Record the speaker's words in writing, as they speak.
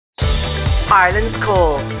Ireland's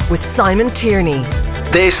Call with Simon Tierney.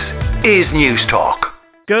 This is News Talk.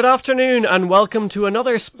 Good afternoon and welcome to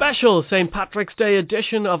another special St. Patrick's Day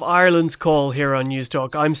edition of Ireland's Call here on News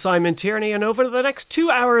Talk. I'm Simon Tierney, and over the next 2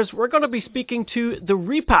 hours we're going to be speaking to the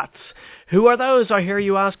repats. Who are those, I hear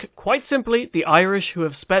you ask? Quite simply, the Irish who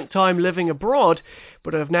have spent time living abroad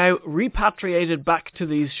but have now repatriated back to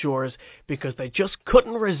these shores because they just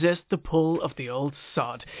couldn't resist the pull of the old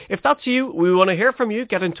sod. If that's you, we want to hear from you.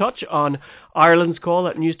 Get in touch on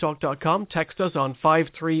irelandscall@newstalk.com, text us on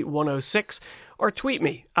 53106 or tweet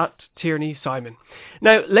me at Tierney Simon.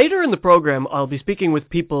 Now, later in the programme, I'll be speaking with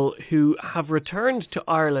people who have returned to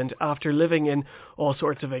Ireland after living in all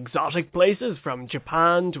sorts of exotic places, from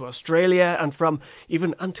Japan to Australia and from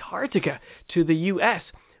even Antarctica to the US.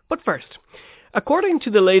 But first, according to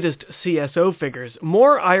the latest CSO figures,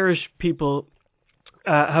 more Irish people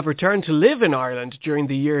have returned to live in Ireland during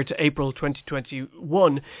the year to April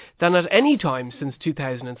 2021 than at any time since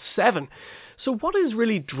 2007. So what is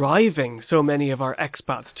really driving so many of our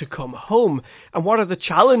expats to come home? And what are the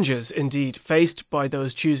challenges, indeed, faced by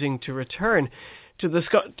those choosing to return? To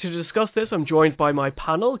discuss this, I'm joined by my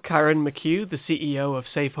panel, Karen McHugh, the CEO of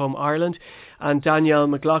Safe Home Ireland, and Danielle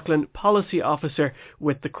McLaughlin, Policy Officer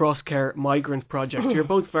with the Crosscare Migrant Project. You're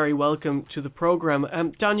both very welcome to the programme.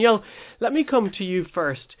 Danielle, let me come to you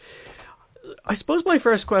first. I suppose my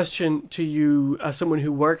first question to you, as someone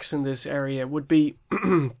who works in this area, would be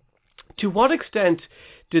to what extent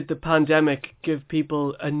did the pandemic give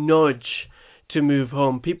people a nudge to move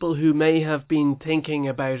home, people who may have been thinking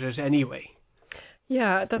about it anyway?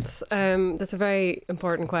 Yeah, that's a very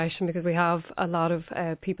important question, because we have a lot of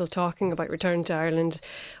people talking about returning to Ireland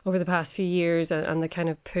over the past few years and the kind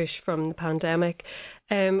of push from the pandemic.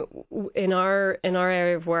 In our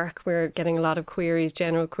area of work, we're getting a lot of queries,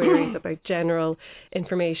 general queries about general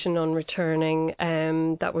information on returning,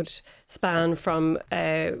 that would span from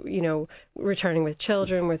returning with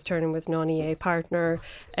children, returning with non-EA partner,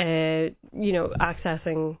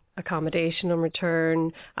 accessing accommodation on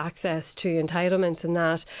return, access to entitlements and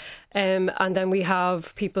that. And then we have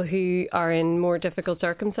people who are in more difficult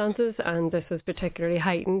circumstances, and this was particularly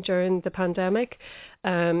heightened during the pandemic.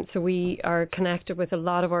 So we are connected with a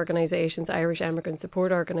lot of organisations, Irish immigrant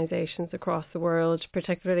support organisations across the world,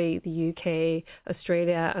 particularly the UK,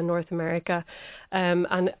 Australia and North America.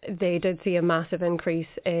 And they did see a massive increase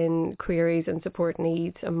in queries and support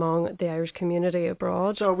needs among the Irish community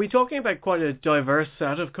abroad. So are we talking about quite a diverse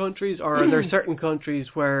set of countries, or are there certain countries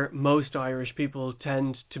where most Irish people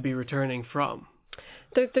tend to be returning from?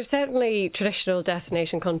 There's certainly traditional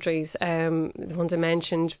destination countries, the ones I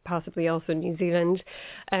mentioned, possibly also New Zealand,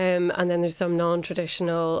 and then there's some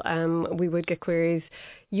non-traditional. We would get queries.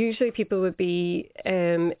 Usually people would be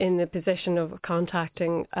in the position of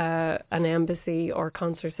contacting an embassy or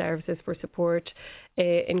consular services for support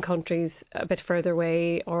in countries a bit further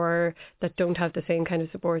away, or that don't have the same kind of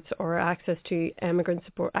supports or access to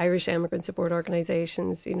Irish immigrant support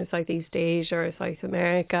organisations, Southeast Asia or South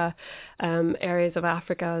America, areas of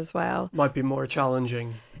Africa as well. Might be more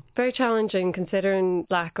challenging. Very challenging, considering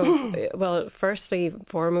lack of, well, firstly,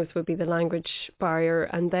 foremost would be the language barrier,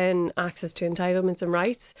 and then access to entitlements and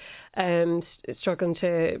rights, struggling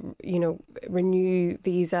to, renew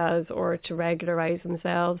visas or to regularise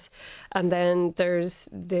themselves. And then there's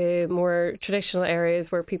the more traditional areas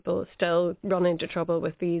where people still run into trouble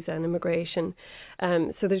with visa and immigration.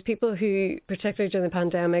 So there's people who, particularly during the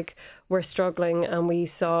pandemic, were struggling, and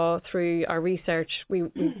we saw through our research, we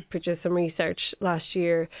produced some research last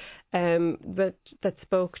year that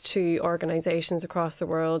spoke to organisations across the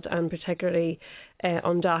world, and particularly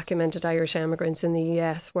undocumented Irish immigrants in the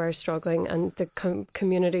US were struggling, and the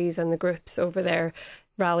communities and the groups over there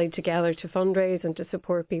rallied together to fundraise and to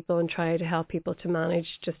support people and try to help people to manage,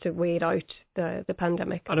 just to wait out the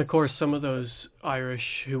pandemic. And of course, some of those Irish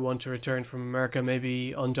who want to return from America may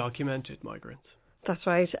be undocumented migrants. That's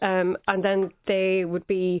right. And then they would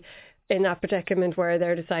be in that predicament where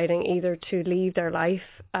they're deciding either to leave their life,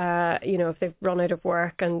 if they've run out of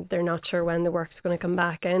work and they're not sure when the work's going to come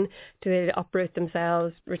back in, do they uproot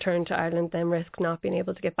themselves, return to Ireland, then risk not being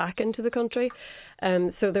able to get back into the country?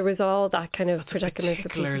 So there was all that kind of predicament. That's a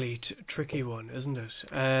particularly tricky one, isn't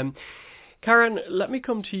it? Karen, let me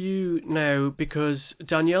come to you now, because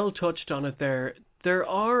Danielle touched on it there.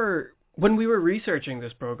 When we were researching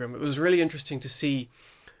this programme, it was really interesting to see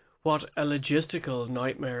what a logistical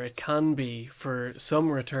nightmare it can be for some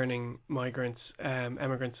returning migrants,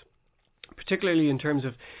 immigrants, particularly in terms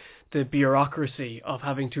of the bureaucracy of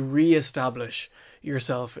having to re-establish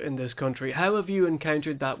yourself in this country. How have you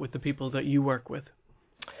encountered that with the people that you work with?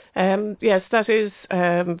 Yes, that is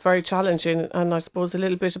very challenging, and I suppose a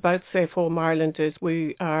little bit about Safe Home Ireland is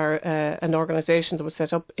we are an organisation that was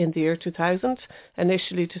set up in the year 2000,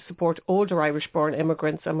 initially to support older Irish-born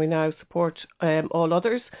immigrants, and we now support all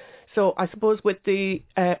others. So I suppose with the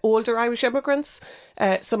older Irish immigrants,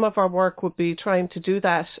 some of our work would be trying to do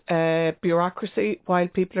that bureaucracy while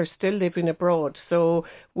people are still living abroad. So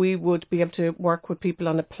we would be able to work with people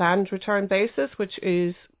on a planned return basis, which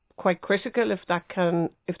is quite critical if that can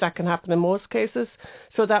happen in most cases.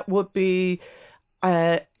 So that would be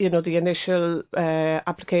the initial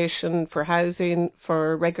application for housing,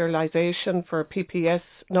 for regularisation, for PPS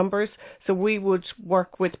numbers. So we would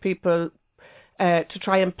work with people to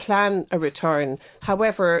try and plan a return.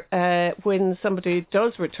 However, when somebody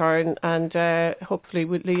does return, and hopefully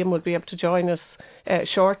Liam will be able to join us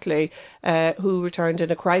shortly, who returned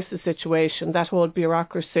in a crisis situation, that whole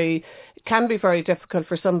bureaucracy can be very difficult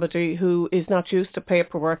for somebody who is not used to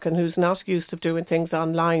paperwork and who's not used to doing things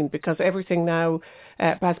online, because everything now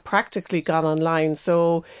has practically gone online.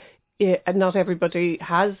 So not everybody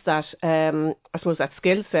has that, I suppose, that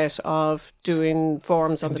skill set of doing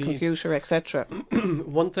forms on the computer, etc.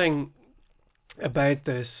 One thing about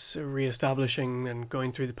this re-establishing and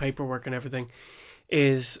going through the paperwork and everything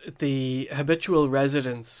is the habitual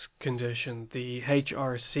residence condition, the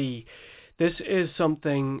HRC. This is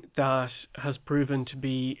something that has proven to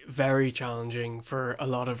be very challenging for a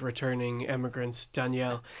lot of returning immigrants.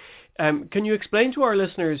 Danielle, can you explain to our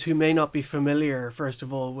listeners who may not be familiar, first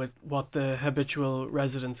of all, with what the habitual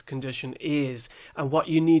residence condition is and what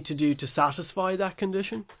you need to do to satisfy that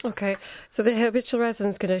condition? Okay, so the habitual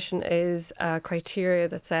residence condition is a criteria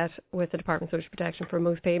that's set with the Department of Social Protection for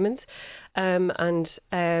most payments, and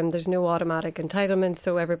there's no automatic entitlement,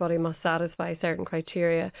 so everybody must satisfy certain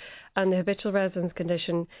criteria. And the habitual residence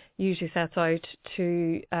condition usually sets out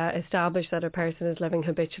to establish that a person is living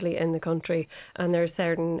habitually in the country, and there are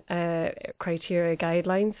certain criteria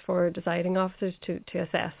guidelines for deciding officers to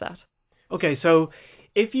assess that. Okay, so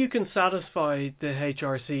if you can satisfy the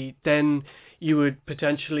HRC, then you would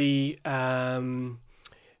potentially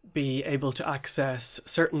be able to access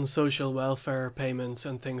certain social welfare payments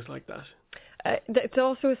and things like that. It's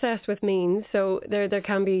also assessed with means, so there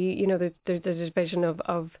can be, there's a division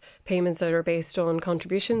of payments that are based on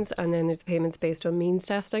contributions, and then there's payments based on means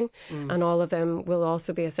testing, and all of them will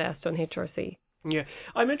also be assessed on HRC. Yeah,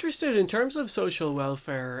 I'm interested in terms of social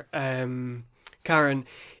welfare, Karen,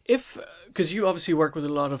 because you obviously work with a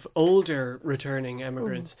lot of older returning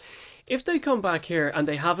immigrants, if they come back here and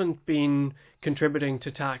they haven't been contributing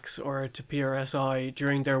to tax or to PRSI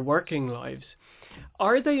during their working lives,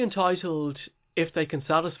 are they entitled, if they can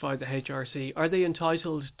satisfy the HRC, are they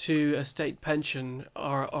entitled to a state pension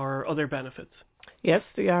or other benefits? Yes,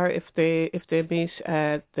 they are if they meet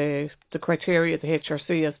the criteria, the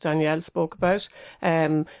HRC, as Danielle spoke about.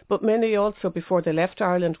 But many also, before they left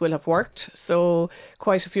Ireland, will have worked. So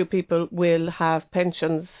quite a few people will have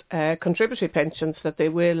pensions, contributory pensions, that they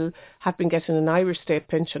will have been getting an Irish state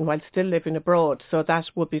pension while still living abroad. So that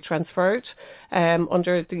would be transferred.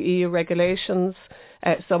 Under the EU regulations,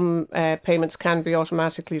 some payments can be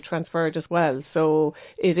automatically transferred as well. So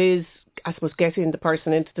it is, I suppose, getting the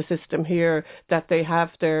person into the system here that they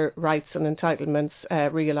have their rights and entitlements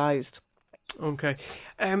realised. Okay.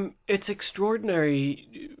 It's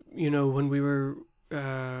extraordinary, when we were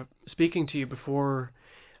speaking to you before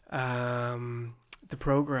the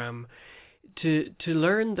programme, to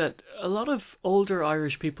learn that a lot of older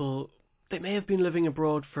Irish people, they may have been living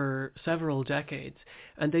abroad for several decades,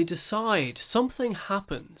 and they decide something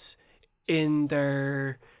happens in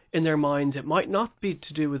their minds. It might not be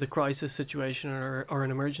to do with a crisis situation or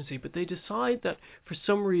an emergency, but they decide that for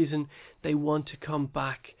some reason they want to come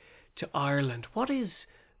back to Ireland.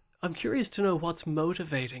 I'm curious to know what's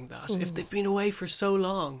motivating that, if they've been away for so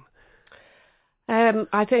long.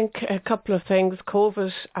 I think a couple of things.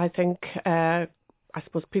 COVID, I think, I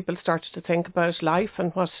suppose people started to think about life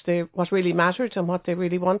and what really mattered and what they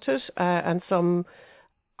really wanted, and some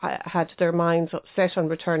had their minds set on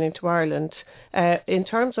returning to Ireland. In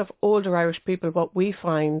terms of older Irish people, what we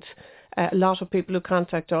find, a lot of people who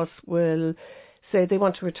contact us will say they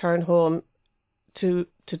want to return home to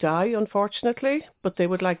die, unfortunately, but they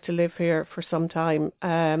would like to live here for some time.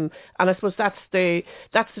 And I suppose that's the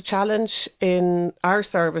challenge in our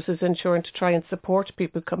service, is ensuring to try and support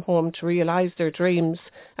people come home to realise their dreams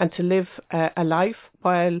and to live a life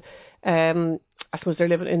while, I suppose, they're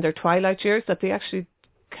living in their twilight years, that they actually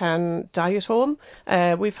can die at home.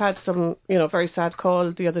 We've had some, very sad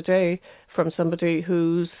call the other day from somebody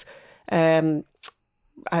who's,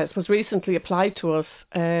 I suppose, recently applied to us,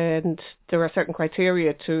 and there are certain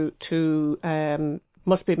criteria to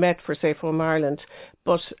must be met for Safe Home Ireland.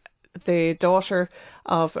 But the daughter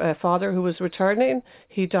of a father who was returning,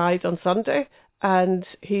 he died on Sunday, and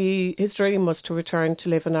his dream was to return to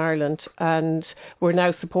live in Ireland, and we're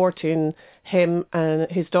now supporting him and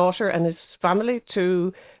his daughter and his family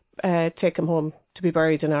to take him home to be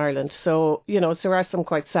buried in Ireland. So, there are some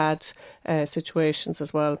quite sad situations as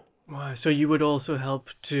well. Wow, so you would also help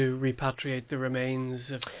to repatriate the remains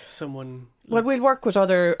of someone? Well, we'll work with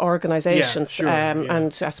other organisations,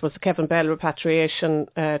 and I suppose the Kevin Bell Repatriation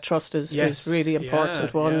Trust is really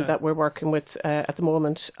important one that we're working with at the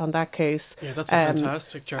moment on that case. Yeah, that's a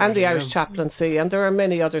fantastic charity. And the Irish Chaplaincy, and there are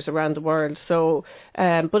many others around the world. So,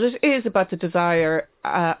 but it is about the desire.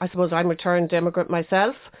 I suppose I'm a returned immigrant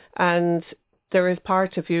myself, and there is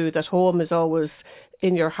part of you that home is always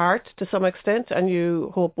in your heart to some extent, and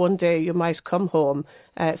you hope one day you might come home.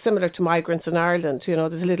 Similar to migrants in Ireland, there's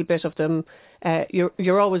a little bit of them.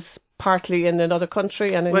 You're always partly in another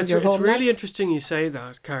country and in your home. It's really interesting you say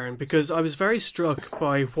that, Karen, because I was very struck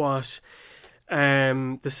by what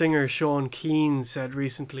the singer Sean Keane said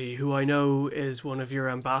recently, who I know is one of your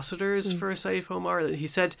ambassadors for Safe Home Ireland. He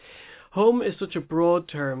said, "Home is such a broad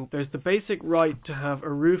term. There's the basic right to have a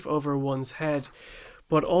roof over one's head,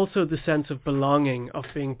 but also the sense of belonging, of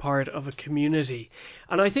being part of a community."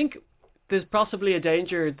 And I think there's possibly a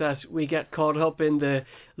danger that we get caught up in the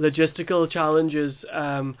logistical challenges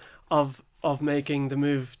of making the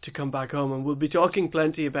move to come back home. And we'll be talking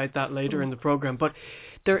plenty about that later in the programme. But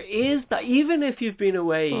there is that, even if you've been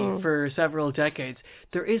away for several decades,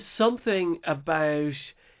 there is something about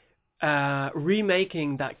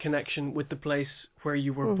remaking that connection with the place where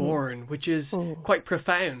you were born, which is quite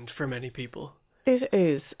profound for many people. It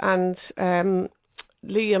is, and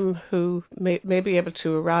Liam, who may be able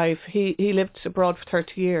to arrive, he lived abroad for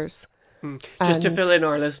 30 years. Just to fill in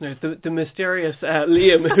our listeners, the mysterious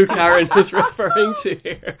Liam who Karen is referring to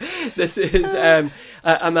here. This is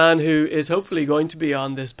a man who is hopefully going to be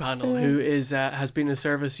on this panel, who has been a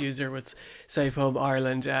service user with Safe Home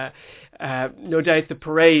Ireland. No doubt the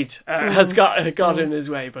parade has got in his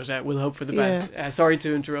way, but we'll hope for the best. Sorry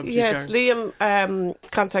to interrupt you, Karen. Liam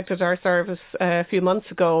contacted our service a few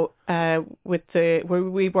months ago where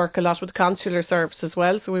we work a lot with consular service as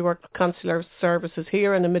well. So we work with consular services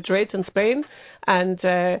here and in Madrid in Spain.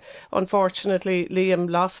 And unfortunately, Liam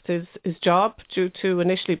lost his job due to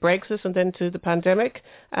initially Brexit and then to the pandemic.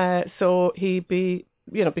 So he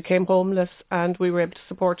became homeless, and we were able to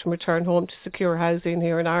support him return home to secure housing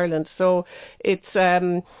here in Ireland. So it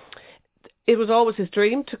was always his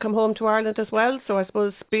dream to come home to Ireland as well. So I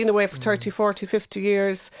suppose being away for 30, 40, 50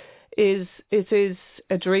 years is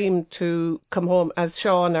a dream to come home. As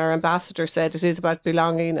Sean, our ambassador, said, it is about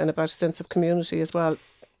belonging and about a sense of community as well.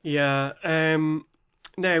 Yeah.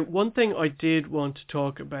 Now, one thing I did want to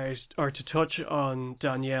talk about, or to touch on,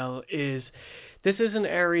 Danielle, is this is an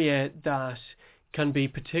area that can be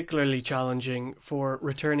particularly challenging for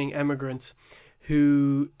returning immigrants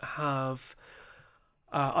who have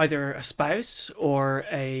either a spouse or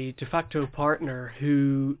a de facto partner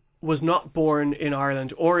who was not born in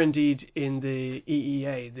Ireland or indeed in the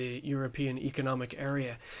EEA, the European Economic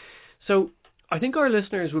Area. So I think our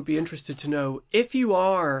listeners would be interested to know, if you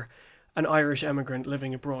are an Irish immigrant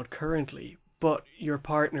living abroad currently, but your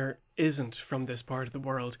partner isn't from this part of the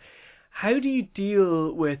world, how do you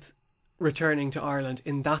deal with returning to Ireland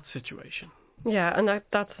in that situation? Yeah, and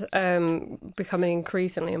that's becoming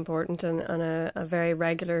increasingly important and a very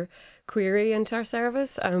regular query into our service.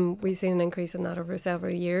 We've seen an increase in that over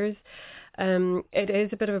several years. It is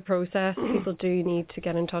a bit of a process. People do need to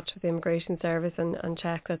get in touch with the Immigration Service and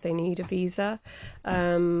check that they need a visa.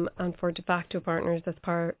 And for de facto partners, that's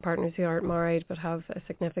partners who aren't married but have a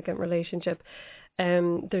significant relationship,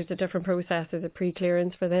 there's a different process. There's a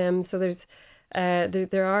pre-clearance for them. So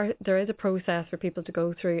there is a process for people to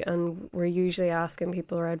go through, and we're usually asking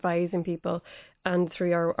people or advising people, and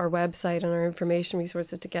through our website and our information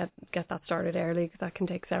resources, to get that started early, because that can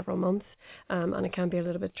take several months, and it can be a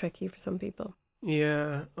little bit tricky for some people.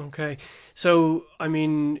 Yeah. Okay. So I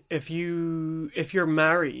mean, if you're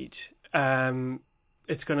married,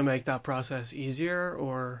 it's going to make that process easier,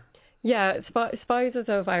 or? Yeah, spouses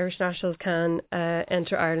of Irish nationals can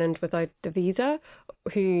enter Ireland without the visa.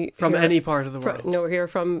 From any part of the world? No, here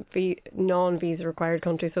from non-visa required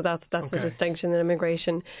countries. So that's the distinction in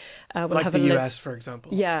immigration. Like the US, for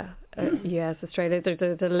example. Yeah, US, Australia.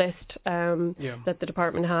 There's a list that the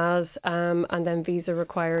department has, and then visa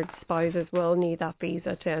required spouses will need that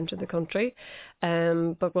visa to enter the country,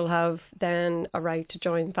 but will have then a right to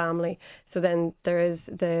join family. So then there is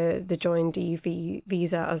the joint DV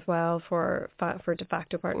visa as well for de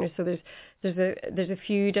facto partners. So there's a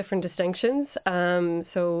few different distinctions.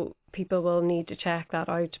 So people will need to check that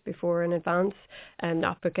out before in advance and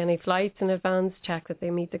not book any flights in advance, check that they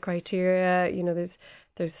meet the criteria.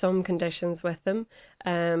 There's some conditions with them,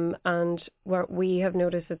 and what we have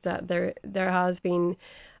noticed is that there has been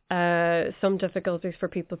some difficulties for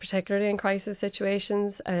people, particularly in crisis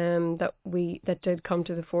situations, that did come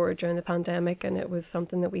to the fore during the pandemic, and it was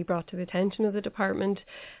something that we brought to the attention of the department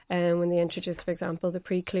when they introduced, for example, the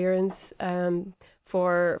pre-clearance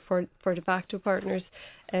for de facto partners.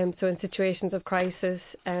 So in situations of crisis,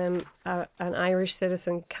 an Irish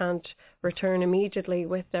citizen can't return immediately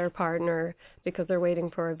with their partner because they're waiting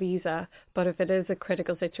for a visa. But if it is a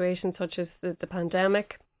critical situation such as the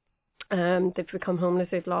pandemic, they've become homeless,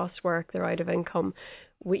 they've lost work, they're out of income.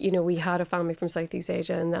 We had a family from Southeast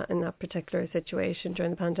Asia in that particular situation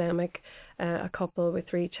during the pandemic, a couple with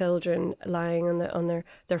 3 children lying on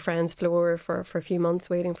their friend's floor for a few months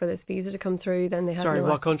waiting for this visa to come through. Then they had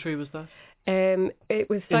what country was that? It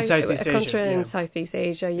was a country in Southeast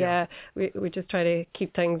Asia. Yeah, we just try to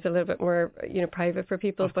keep things a little bit more private for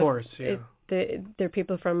people. Of course, yeah. There are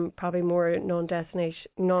people from probably more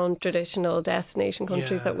non-traditional destination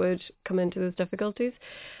countries that would come into those difficulties.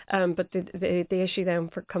 But the issue then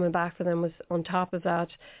for coming back for them was, on top of that,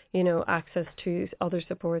 access to other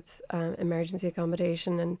supports, emergency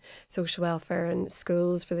accommodation and social welfare and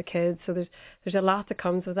schools for the kids. So there's a lot that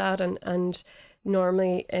comes with that, and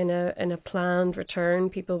normally in a planned return,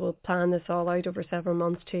 people will plan this all out over several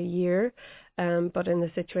months to a year. But in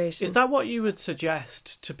the situation... Is that what you would suggest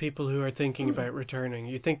to people who are thinking about returning?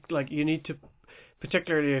 You think you need to,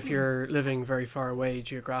 particularly if you're living very far away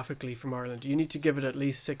geographically from Ireland, you need to give it at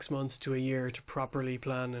least 6 months to a year to properly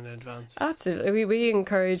plan in advance? Absolutely. We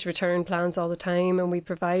encourage return plans all the time, and we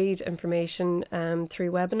provide information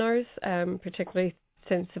through webinars, particularly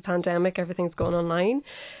since the pandemic, everything's gone online.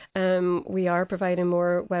 We are providing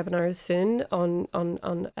more webinars soon on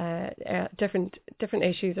different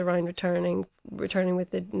issues around returning with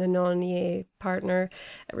the non-EA partner,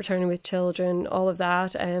 returning with children, all of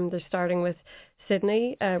that. They're starting with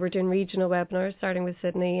Sydney. We're doing regional webinars starting with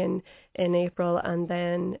Sydney in April, and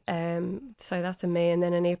then that's in May, and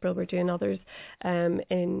then in April we're doing others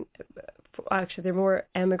actually they're more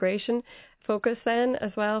emigration focused then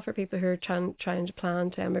as well, for people who are trying to plan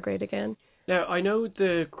to emigrate again. Now, I know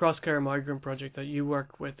the Crosscare Migrant Project that you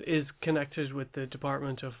work with is connected with the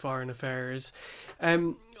Department of Foreign Affairs. I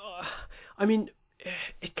mean,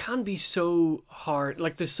 it can be so hard.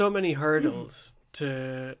 Like, there's so many hurdles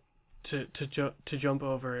to jump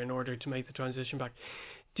over in order to make the transition back.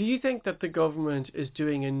 Do you think that the government is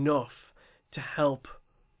doing enough to help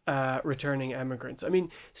returning emigrants? I mean,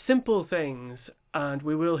 simple things, and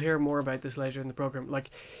we will hear more about this later in the program. Like,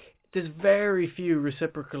 there's very few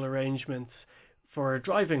reciprocal arrangements for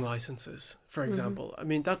driving licenses, for example. I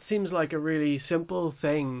mean, that seems like a really simple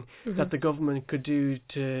thing that the government could do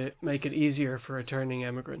to make it easier for returning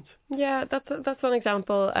immigrants. Yeah, that's one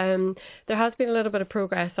example. There has been a little bit of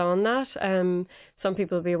progress on that. Some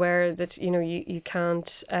people will be aware that you can't.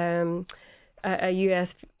 A US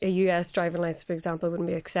driving license, for example, wouldn't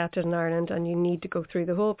be accepted in Ireland, and you need to go through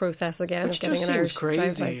the whole process again of getting an Irish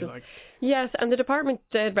driving license. Yes, and the department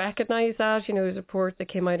did recognise that. There's a report that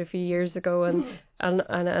came out a few years ago, and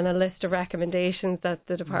a list of recommendations that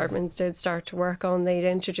the department did start to work on. They'd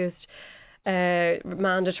introduced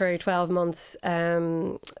mandatory 12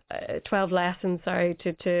 lessons,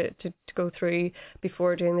 to go through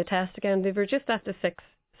before doing the test again. They were just at the six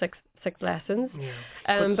lessons.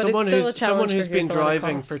 But someone who's been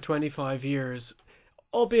driving for 25 years,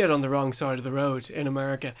 albeit on the wrong side of the road in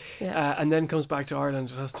America, and then comes back to Ireland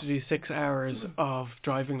and has to do 6 hours of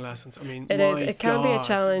driving lessons. I mean, it can be a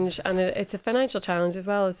challenge, and it's a financial challenge as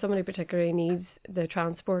well, as somebody particularly needs the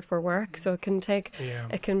transport for work, so it can take,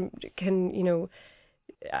 it can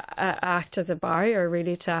act as a barrier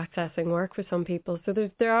really to accessing work for some people. So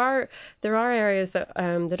there are areas that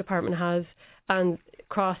the department has, and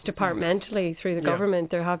cross-departmentally through the government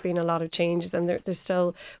there have been a lot of changes, and there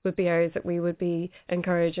still would be areas that we would be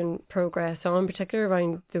encouraging progress on, particularly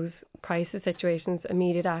around those crisis situations,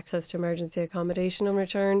 immediate access to emergency accommodation on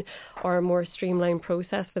return, or a more streamlined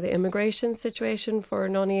process for the immigration situation for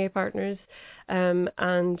non-EA partners,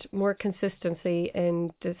 and more consistency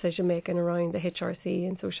in decision making around the HRC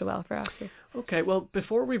and social welfare aspects. Okay, well,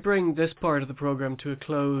 before we bring this part of the programme to a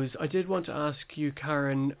close, I did want to ask you,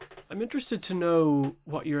 Karen, I'm interested to know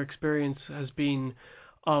what your experience has been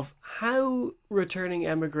of how returning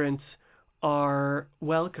emigrants are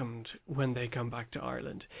welcomed when they come back to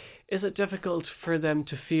Ireland. Is it difficult for them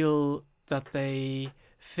to feel that they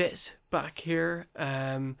fit back here?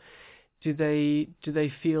 Do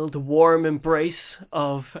they feel the warm embrace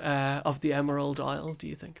of the Emerald Isle, do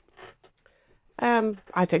you think?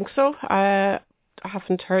 I think so. I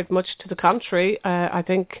haven't heard much to the contrary. I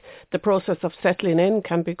think the process of settling in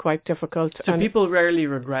can be quite difficult. So people rarely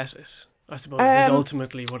regret it, I suppose, is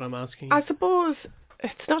ultimately what I'm asking you. I suppose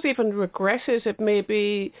it's not even regret it. It may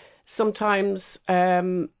be sometimes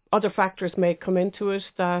other factors may come into it,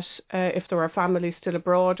 that if there are families still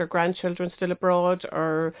abroad or grandchildren still abroad,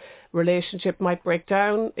 or relationship might break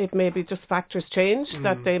down, it may be just factors change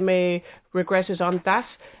that they may regret it on that.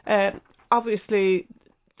 Obviously,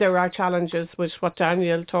 there are challenges with what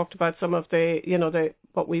Daniel talked about, some of the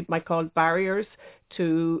what we might call barriers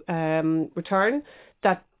to return,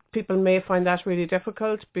 that people may find that really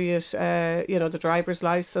difficult, be it the driver's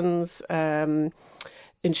license,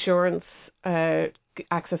 insurance,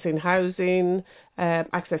 accessing housing,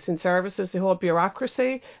 accessing services, the whole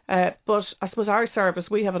bureaucracy. But I suppose our service,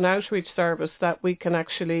 we have an outreach service that we can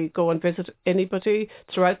actually go and visit anybody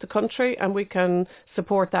throughout the country, and we can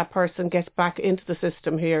support that person get back into the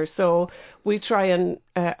system here. So we try and,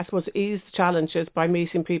 I suppose, ease challenges by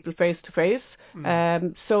meeting people face to face.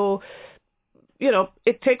 So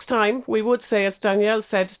it takes time. We would say, as Danielle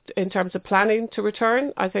said, in terms of planning to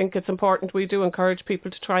return, I think it's important. We do encourage people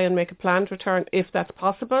to try and make a planned return if that's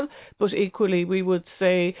possible. But equally, we would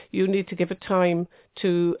say you need to give it time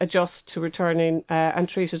to adjust to returning and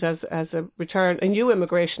treat it as a new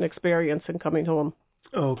immigration experience in coming home.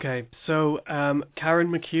 Okay, so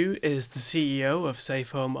Karen McHugh is the CEO of Safe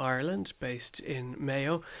Home Ireland, based in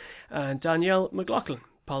Mayo, and Danielle McLaughlin,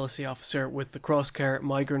 Policy Officer with the Crosscare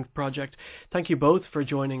Migrant Project. Thank you both for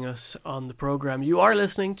joining us on the programme. You are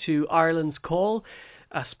listening to Ireland's Call,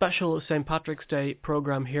 a special St. Patrick's Day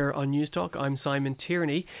programme here on Newstalk. I'm Simon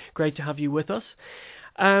Tierney. Great to have you with us.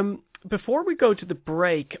 Before we go to the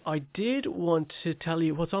break, I did want to tell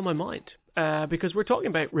you what's on my mind. Because we're talking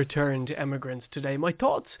about returned emigrants today. My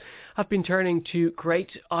thoughts have been turning to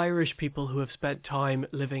great Irish people who have spent time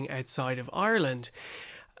living outside of Ireland.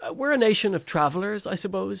 We're a nation of travellers, I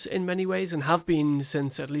suppose, in many ways, and have been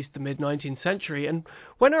since at least the mid-19th century. And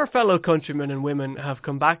when our fellow countrymen and women have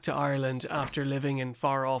come back to Ireland after living in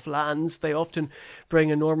far-off lands, they often bring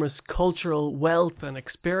enormous cultural wealth and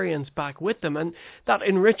experience back with them, and that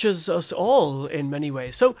enriches us all in many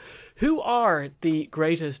ways. So, who are the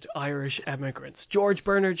greatest Irish emigrants? George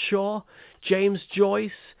Bernard Shaw, James Joyce,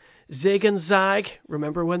 Zig and Zag.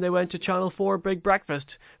 Remember when they went to Channel 4 Big Breakfast?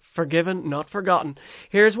 Forgiven, not forgotten.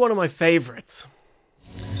 Here's one of my favourites.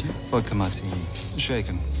 Vodka martini.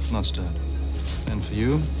 Shaken, not stirred. And for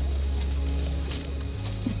you?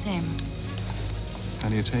 The same. How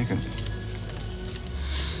do you take it?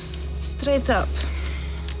 Straight up.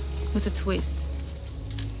 With a twist.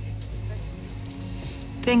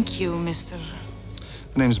 Thank you, Mr.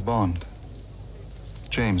 My name's Bond.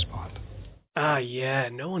 James Bond. Ah, yeah,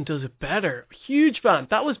 no one does it better. Huge fan.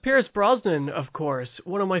 That was Pierce Brosnan, of course,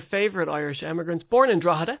 one of my favourite Irish emigrants. Born in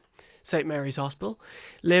Drogheda, St. Mary's Hospital.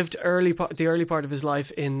 Lived the early part of his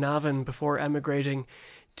life in Navan before emigrating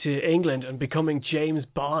to England and becoming James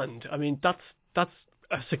Bond. I mean, that's a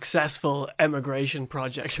successful emigration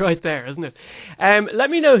project right there, isn't it? Let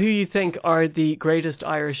me know who you think are the greatest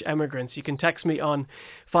Irish emigrants. You can text me on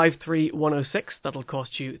 53106, that'll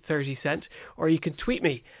cost you 30 cents, or you can tweet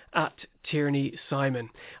me at Tierney Simon.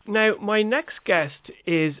 Now, my next guest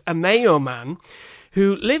is a Mayo man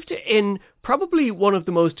who lived in probably one of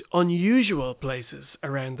the most unusual places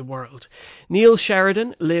around the world. Neil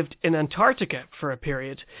Sheridan lived in Antarctica for a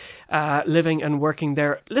period, living and working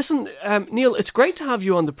there. Listen, Neil, it's great to have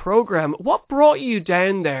you on the programme. What brought you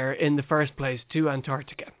down there in the first place to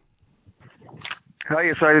Antarctica?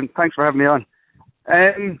 Hi, Simon. Thanks for having me on.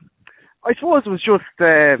 I suppose it was just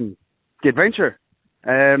the adventure.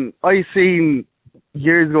 I seen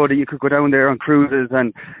years ago that you could go down there on cruises,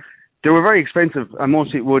 and they were very expensive, and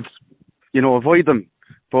most people would, avoid them.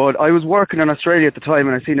 But I was working in Australia at the time,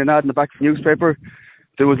 and I seen an ad in the back of the newspaper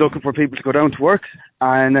that was looking for people to go down to work,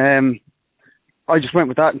 and I just went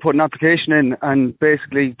with that and put an application in, and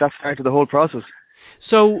basically that started the whole process.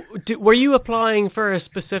 So, were you applying for a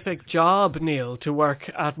specific job, Neil, to work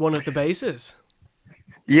at one of the bases?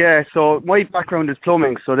 Yeah, so my background is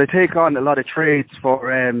plumbing, so they take on a lot of trades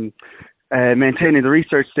for maintaining the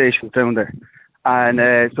research stations down there.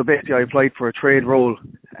 And so basically I applied for a trade role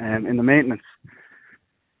in the maintenance.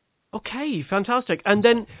 Okay, fantastic. And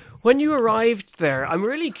then when you arrived there, I'm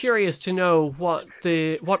really curious to know what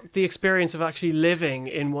the experience of actually living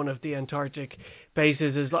in one of the Antarctic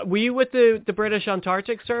bases is like. Were you with the British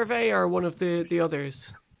Antarctic Survey or one of the others?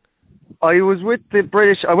 I was with the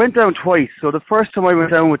British. I went down twice. So the first time I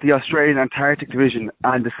went down with the Australian Antarctic Division,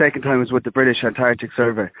 and the second time was with the British Antarctic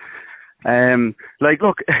Survey.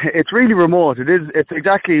 Look, it's really remote. It's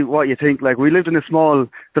exactly what you think. Like, we lived in a small,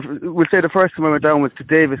 we'll say the first time I went down was to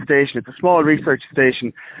Davis Station. It's a small research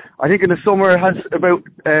station. I think in the summer it has about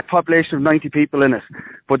a population of 90 people in it,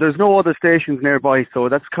 but there's no other stations nearby, so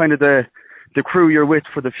that's kind of the crew you're with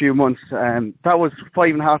for the few months. That was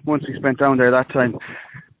 5.5 months we spent down there that time.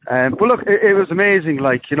 But look, it was amazing,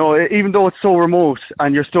 like, you know, even though it's so remote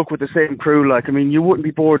and you're stuck with the same crew, like, I mean, you wouldn't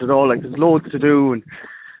be bored at all. Like, there's loads to do, and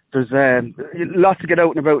there's lots to get out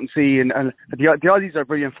and about and see, and the Aussies are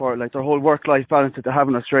brilliant for it. Like, their whole work-life balance that they have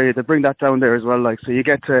in Australia, they bring that down there as well, like, so you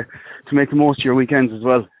get to make the most of your weekends as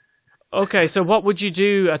well. Okay, so what would you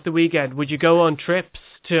do at the weekend? Would you go on trips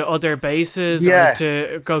to other bases, or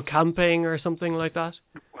to go camping or something like that?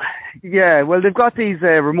 Yeah, well, they've got these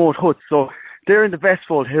remote huts, so they're in the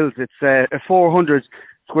Vestfold Hills. It's a 400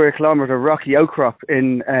 square kilometre rocky outcrop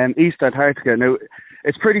in East Antarctica. Now,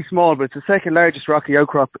 it's pretty small, but it's the second largest rocky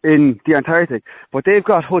outcrop in the Antarctic. But they've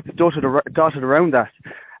got huts dotted around that.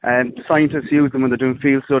 And scientists use them when they're doing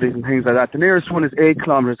field studies and things like that. The nearest one is 8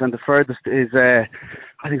 kilometres, and the furthest is, I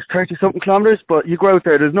think it's 30-something kilometres. But you go out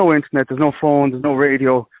there, there's no internet, there's no phone, there's no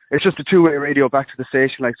radio. It's just a two-way radio back to the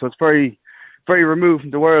station, like, so it's very, very removed from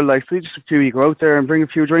the world, like, so you go out there and bring a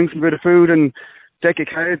few drinks and a bit of food and deck your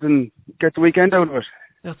cards and get the weekend out of it.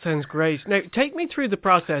 That sounds great. Now, take me through the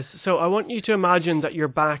process. So I want you to imagine that you're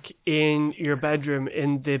back in your bedroom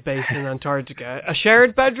in the base in Antarctica. A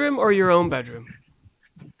shared bedroom or your own bedroom?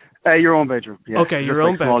 Your own bedroom, yeah. Okay, your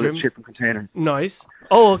own bedroom. Small shipping container. Nice.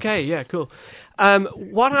 Oh, okay, yeah, cool.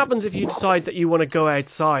 What happens if you decide that you want to go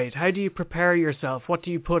outside? How do you prepare yourself? What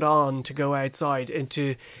do you put on to go outside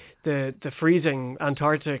into the freezing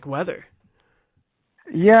Antarctic weather?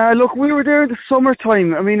 Yeah, look, we were there in the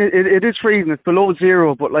summertime. I mean, it is freezing. It's below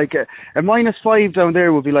zero, but like a -5 down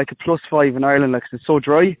there would be like a +5 in Ireland, like, it's so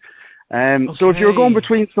dry. Okay. So if you're going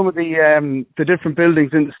between some of the different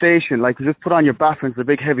buildings in the station, like, you just put on your baffins, the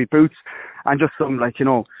big heavy boots, and just some, like, you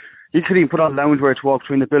know, you could even put on loungewear to walk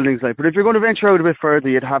between the buildings, like. But if you're going to venture out a bit further,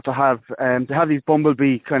 you'd have to have they have these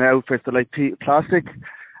bumblebee kind of outfits that, like, plastic,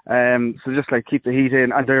 so just, like, keep the heat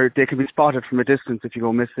in, and they can be spotted from a distance if you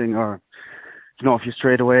go missing, or, you know, if you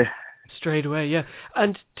strayed away. Strayed away, yeah.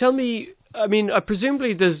 And tell me, I mean,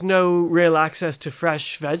 presumably there's no real access to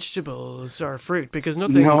fresh vegetables or fruit, because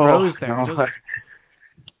nothing grows there, does it?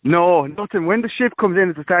 No, nothing. When the ship comes in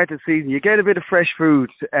at the start of the season, you get a bit of fresh food,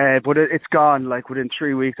 but it's gone, like, within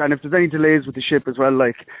 3 weeks. And if there's any delays with the ship as well,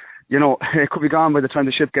 like, you know, it could be gone by the time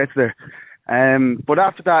the ship gets there. But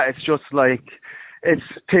after that, it's just, like, it's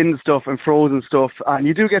tinned stuff and frozen stuff. And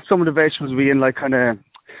you do get some of the vegetables be in, like, kind of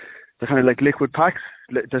like liquid packs.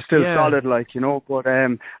 They're still solid, like, you know. But,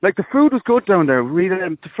 like, the food was good down there. We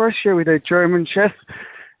the first year we had a German chef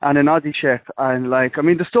and an Aussie chef, and, like, I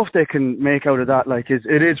mean, the stuff they can make out of that, like,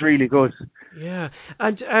 it is really good. Yeah.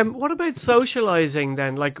 And what about socialising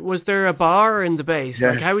then? Like, was there a bar in the base?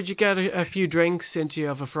 Yeah. Like, how would you get a few drinks into you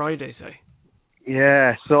of a Friday, say?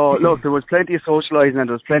 Yeah, so look, there was plenty of socialising and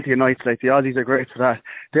there was plenty of nights. Like, the Aussies are great for that.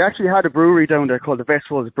 They actually had a brewery down there called the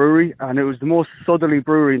Vestfold Brewery, and it was the most southerly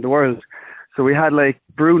brewery in the world. So we had, like,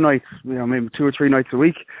 brew nights, you know, maybe 2 or 3 nights a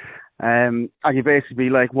week. And you basically,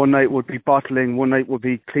 like, one night would be bottling, one night would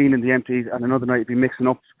be cleaning the empties, and another night would be mixing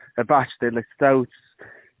up a batch. They had, like, stouts,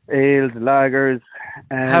 ales, lagers.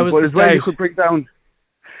 How was but the as well, stout? you could bring down.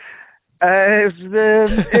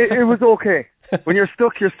 It was okay. When you're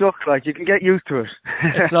stuck, you're stuck. Like, you can get used to it.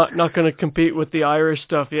 It's not going to compete with the Irish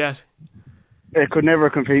stuff yet. It could never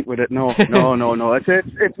compete with it. No.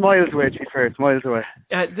 It's miles away. To be fair, it's miles away.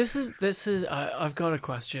 This is. I've got a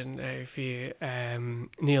question for you,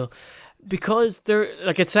 Neil, because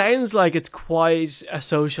it sounds like it's quite a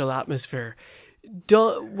social atmosphere.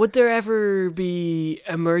 Would there ever be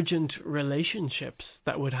emergent relationships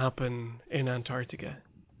that would happen in Antarctica?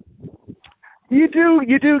 You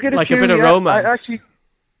do get like a bit of romance.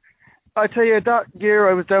 I tell you, that year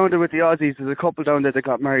I was down there with the Aussies. There's a couple down there that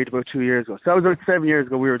got married about 2 years ago. So that was about 7 years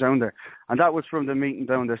ago we were down there, and that was from the meeting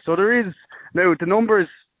down there. So there is now the numbers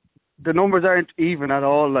aren't even at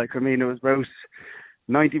all. Like, I mean, it was about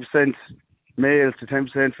 90% males to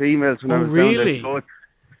 10% females when I was really? down there.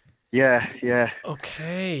 So Yeah.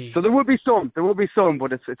 Okay. So there will be some,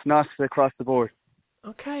 but it's not across the board.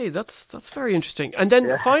 Okay, that's very interesting. And then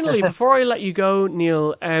finally, before I let you go,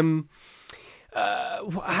 Neil,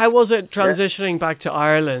 how was it transitioning back to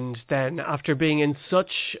Ireland then, after being in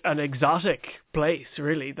such an exotic place,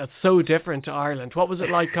 really, that's so different to Ireland? What was it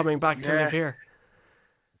like coming back to live here?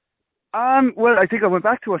 Well, I think I went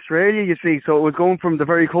back to Australia, you see, so it was going from the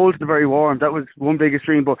very cold to the very warm. That was one big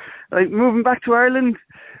extreme. But like moving back to Ireland,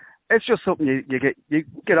 it's just something you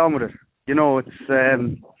get on with it. You know,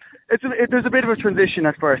 there's a bit of a transition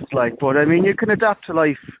at first, like, but I mean, you can adapt to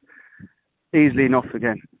life easily enough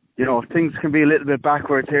again. You know, things can be a little bit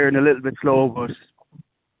backwards here and a little bit slow, but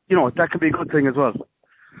you know, that can be a good thing as well.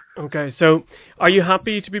 Okay, so are you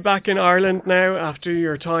happy to be back in Ireland now after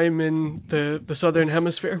your time in the Southern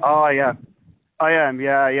Hemisphere? Oh, yeah. I am,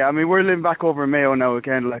 yeah. I mean, we're living back over in Mayo now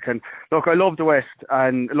again, like, and look, I love the West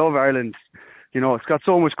and I love Ireland. You know, it's got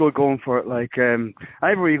so much good going for it, like,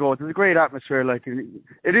 everywhere you go, there's a great atmosphere, like,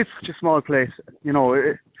 it is such a small place, you know,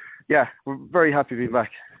 we're very happy being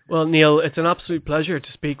back. Well, Neil, it's an absolute pleasure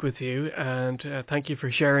to speak with you, and thank you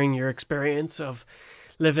for sharing your experience of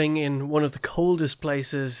living in one of the coldest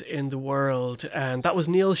places in the world. And that was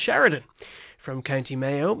Neil Sheridan from County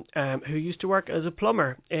Mayo, who used to work as a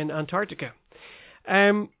plumber in Antarctica.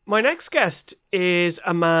 My next guest is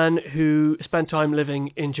a man who spent time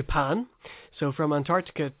living in Japan. So from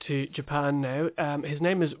Antarctica to Japan now. His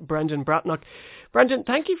name is Brendan Bratnock. Brendan,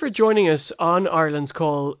 thank you for joining us on Ireland's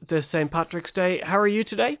Call this St. Patrick's Day. How are you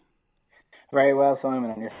today? Very well,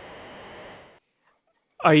 Simon. And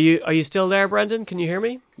Are you still there, Brendan? Can you hear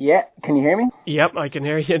me? Yeah, can you hear me? Yep, I can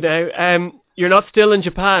hear you now. You're not still in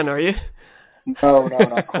Japan, are you? No,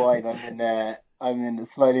 not quite. I'm in a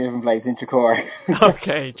slightly different place in Chikor.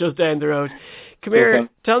 Okay, just down the road. Come here,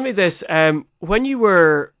 tell me this. When you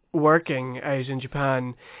were working out in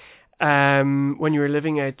Japan, when you were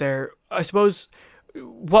living out there, I suppose,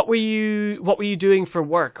 what were you doing for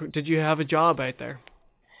work? Did you have a job out there?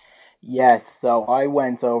 Yes, so I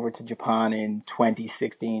went over to Japan in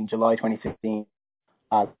July 2016,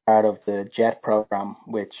 as part of the JET program,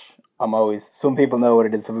 which some people know what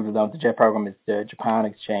it is, some people don't. The JET program is the Japan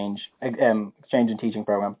Exchange and Teaching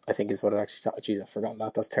Program, I think is what it actually, geez, I've forgotten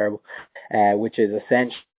that, that's terrible, which is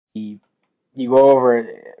essentially, you go over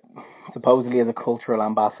supposedly as a cultural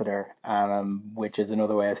ambassador, which is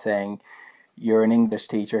another way of saying you're an English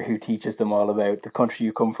teacher who teaches them all about the country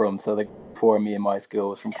you come from. So before me in my school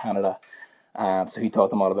was from Canada. So he taught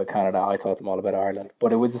them all about Canada. I taught them all about Ireland.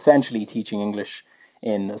 But it was essentially teaching English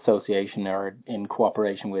in association or in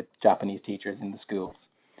cooperation with Japanese teachers in the schools.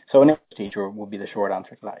 So an English teacher would be the short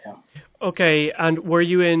answer to that, yeah. Okay, and were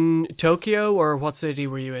you in Tokyo, or what city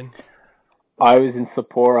were you in? I was in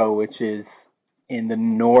Sapporo, which is in the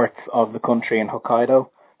north of the country in Hokkaido.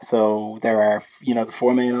 So there are, the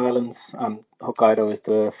four main islands, and Hokkaido is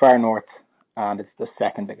the far north, and it's the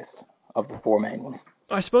second biggest of the four main ones.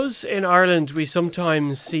 I suppose in Ireland we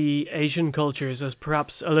sometimes see Asian cultures as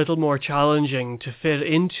perhaps a little more challenging to fit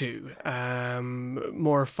into,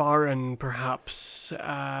 more foreign perhaps,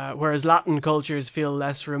 whereas Latin cultures feel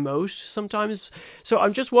less remote sometimes. So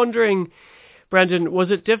I'm just wondering, Brendan,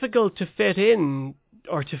 was it difficult to fit in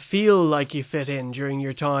or to feel like you fit in during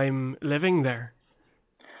your time living there?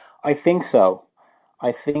 I think so.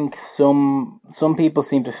 I think some people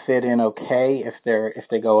seem to fit in okay if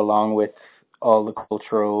they go along with all the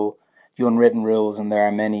the unwritten rules, and there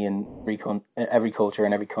are many in every culture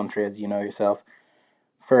and every country, as you know yourself.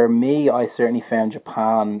 For me, I certainly found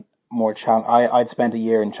Japan more challenging. I'd spent a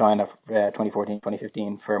year in China, 2014,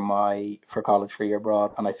 2015, for college, for a year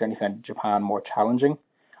abroad, and I certainly found Japan more challenging.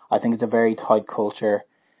 I think it's a very tight culture.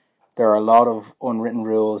 There are a lot of unwritten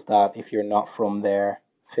rules that if you're not from there,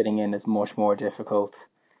 fitting in is much more difficult.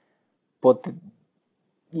 But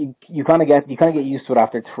you kind of get used to it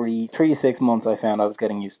after 3 to 6 months. I found I was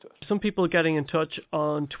getting used to it. Some people getting in touch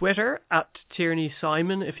on Twitter at Tierney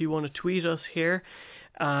Simon. If you want to tweet us here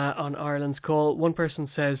on Ireland's Call, one person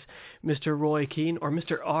says Mr. Roy Keane, or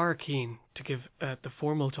Mr. R. Keane to give the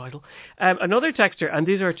formal title. Another texter, and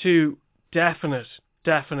these are two definite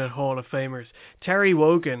Hall of Famers, Terry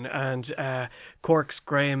Wogan and Cork's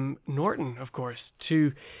Graham Norton, of course,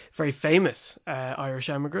 two very famous Irish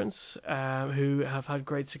immigrants who have had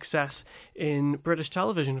great success in British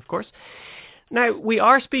television, of course. Now, we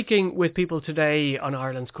are speaking with people today on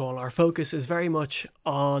Ireland's Call. Our focus is very much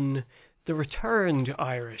on the returned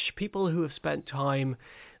Irish, people who have spent time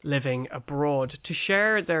living abroad, to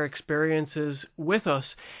share their experiences with us.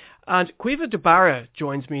 And Caoimhe de Barra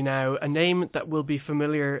joins me now, a name that will be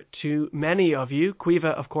familiar to many of you.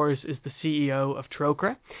 Caoimhe, of course, is the CEO of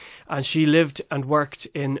Trócaire, and she lived and worked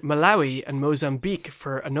in Malawi and Mozambique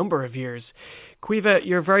for a number of years. Caoimhe,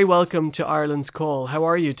 you're very welcome to Ireland's Call. How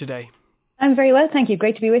are you today? I'm very well, thank you.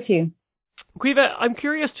 Great to be with you. Caoimhe, I'm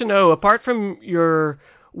curious to know, apart from your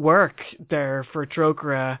work there for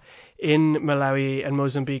Trócaire in Malawi and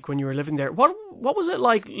Mozambique when you were living there, what was it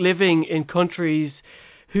like living in countries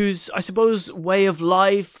whose, I suppose, way of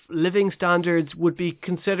life, living standards would be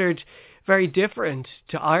considered very different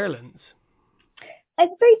to Ireland's?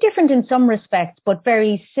 It's very different in some respects, but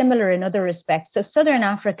very similar in other respects. So Southern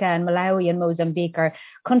Africa and Malawi and Mozambique are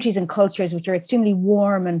countries and cultures which are extremely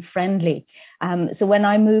warm and friendly. So when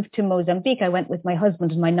I moved to Mozambique, I went with my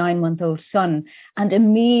husband and my 9-month-old son, and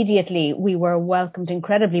immediately we were welcomed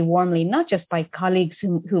incredibly warmly, not just by colleagues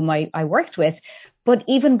whom I worked with, but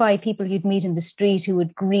even by people you'd meet in the street who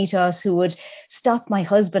would greet us, who would stop my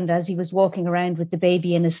husband as he was walking around with the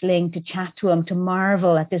baby in a sling to chat to him, to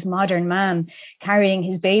marvel at this modern man carrying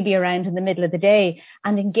his baby around in the middle of the day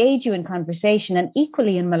and engage you in conversation. And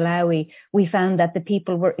equally in Malawi, we found that the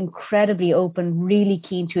people were incredibly open, really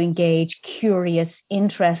keen to engage, curious,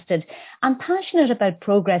 interested, and passionate about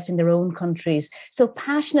progress in their own countries. So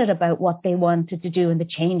passionate about what they wanted to do and the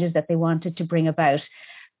changes that they wanted to bring about.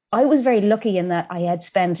 I was very lucky in that I had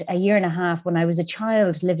spent a year and a half when I was a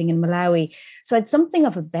child living in Malawi. So I had something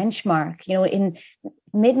of a benchmark. You know, in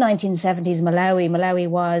mid-1970s, Malawi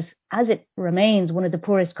was, as it remains, one of the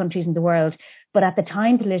poorest countries in the world. But at the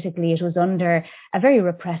time, politically, it was under a very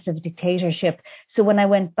repressive dictatorship. So when I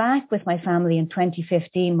went back with my family in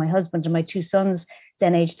 2015, my husband and my 2 sons,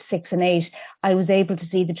 then aged 6 and 8, I was able to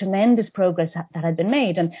see the tremendous progress that had been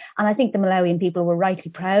made. And I think the Malawian people were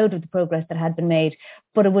rightly proud of the progress that had been made.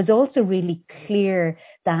 But it was also really clear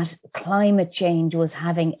that climate change was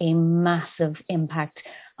having a massive impact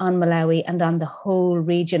on Malawi and on the whole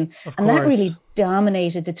region. And that really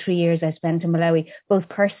dominated the 3 years I spent in Malawi, both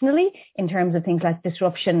personally in terms of things like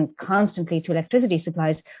disruption constantly to electricity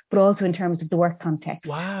supplies, but also in terms of the work context.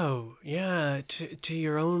 Wow, yeah, to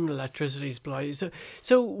your own electricity supplies.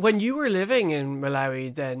 So when you were living in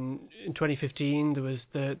Malawi then in 2015, there was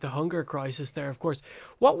the hunger crisis there, of course.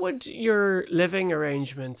 What would your living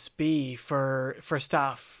arrangements be for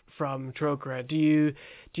staff from Trócaire? Do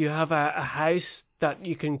you have a house that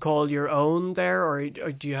you can call your own there, or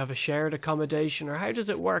do you have a shared accommodation, or how does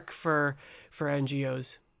it work for NGOs?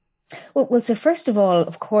 Well, so first of all,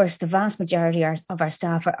 of course, the vast majority of our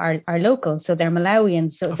staff are local, so they're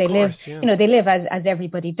Malawians. So they live, they live as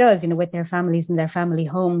everybody does, with their families and their family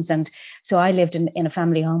homes. And so I lived in a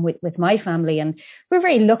family home with my family, and we're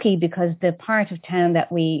very lucky because the part of town that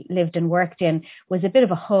we lived and worked in was a bit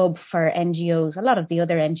of a hub for NGOs. A lot of the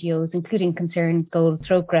other NGOs, including Concern Gold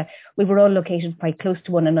Trócaire, we were all located quite close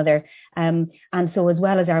to one another. And so as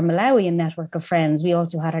well as our Malawian network of friends, we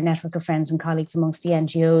also had our network of friends and colleagues amongst the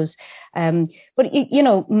NGOs. But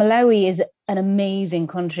Malawi is an amazing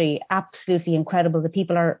country, absolutely incredible. The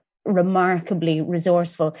people are remarkably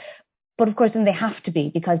resourceful. But of course, and they have to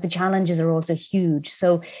be, because the challenges are also huge.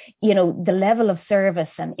 So, the level of service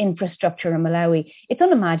and infrastructure in Malawi, it's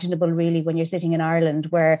unimaginable really when you're sitting in Ireland,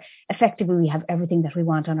 where effectively we have everything that we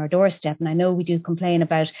want on our doorstep. And I know we do complain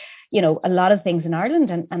about, a lot of things in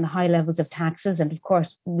Ireland and the high levels of taxes. And of course,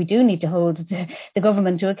 we do need to hold the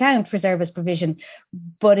government to account for service provision.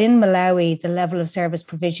 But in Malawi, the level of service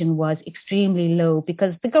provision was extremely low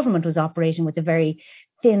because the government was operating with a very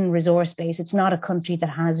thin resource base. It's not a country that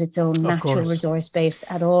has its own natural resource base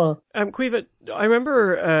at all. Caoimhe, I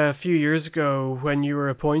remember a few years ago when you were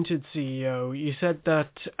appointed CEO, you said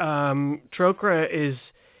that Trócaire is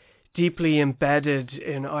deeply embedded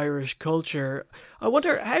in Irish culture. I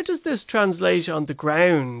wonder, how does this translate on the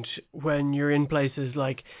ground when you're in places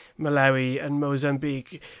like Malawi and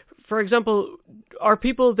Mozambique? For example, are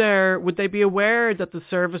people there, would they be aware that the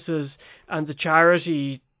services and the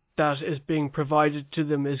charity that is being provided to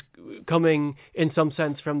them is coming in some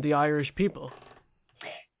sense from the Irish people?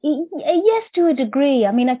 Yes, to a degree.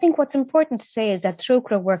 I mean, I think what's important to say is that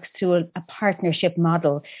Trócaire works through a partnership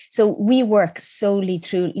model. So we work solely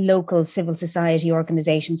through local civil society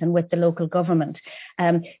organisations and with the local government.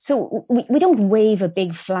 So we don't wave a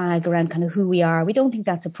big flag around kind of who we are. We don't think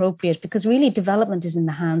that's appropriate because really development is in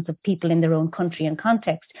the hands of people in their own country and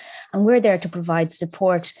context. And we're there to provide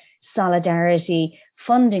support, solidarity,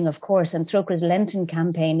 Funding, of course, and Trócair's Lenten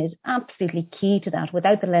campaign is absolutely key to that.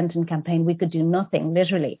 Without the Lenten campaign, we could do nothing,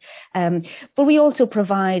 literally. But we also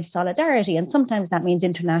provide solidarity, and sometimes that means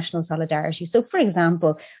international solidarity. So, for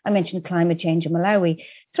example, I mentioned climate change in Malawi.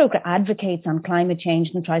 Trócair advocates on climate change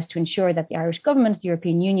and tries to ensure that the Irish government, the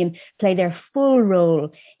European Union, play their full role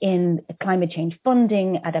in climate change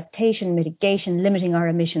funding, adaptation, mitigation, limiting our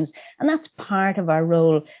emissions. And that's part of our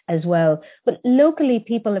role as well. But locally,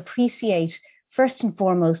 people appreciate, first and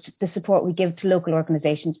foremost, the support we give to local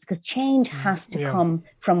organisations, because change has to come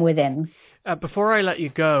from within. Before I let you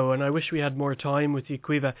go, and I wish we had more time with you,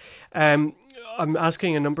 Caoimhe, I'm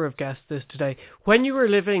asking a number of guests this today. When you were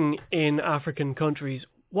living in African countries,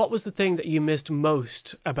 what was the thing that you missed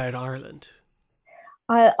most about Ireland?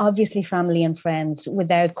 Obviously family and friends,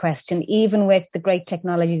 without question, even with the great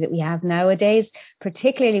technology that we have nowadays,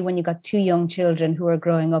 particularly when you've got two young children who are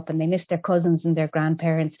growing up and they miss their cousins and their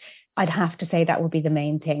grandparents. I'd have to say that would be the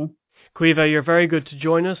main thing. Caoimhe, you're very good to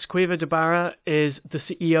join us. Caoimhe de Barra is the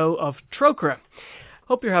CEO of Trócaire.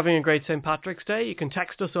 Hope you're having a great St. Patrick's Day. You can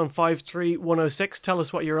text us on 53106. Tell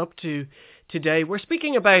us what you're up to today. We're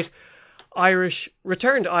speaking about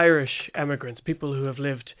returned Irish emigrants, people who have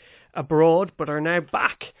lived abroad but are now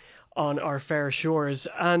back on our fair shores.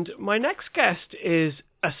 And my next guest is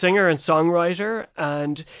a singer and songwriter,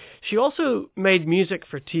 and she also made music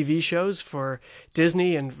for TV shows for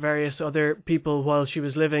Disney and various other people while she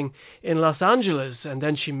was living in Los Angeles, and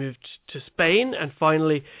then she moved to Spain, and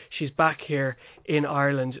finally she's back here in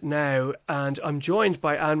Ireland now. And I'm joined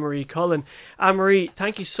by Anne-Marie Cullen. Anne-Marie,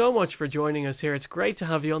 thank you so much for joining us here. It's great to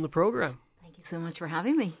have you on the programme. Thank you so much for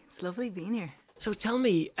having me. It's lovely being here. So tell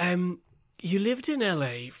me, you lived in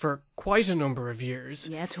LA for quite a number of years.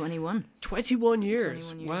 Yeah, 21. 21 years.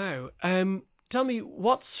 21 years. Wow. Tell me,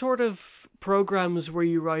 what sort of programs were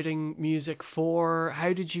you writing music for?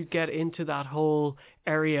 How did you get into that whole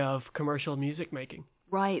area of commercial music making?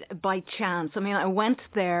 Right, by chance. I mean, I went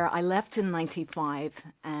there, I left in 95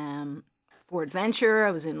 for adventure.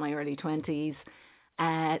 I was in my early 20s.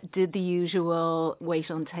 Did the usual wait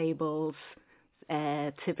on tables.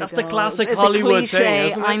 Typical. That's the classic Hollywood thing,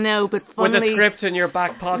 isn't it? I know, but funnily... With a script in your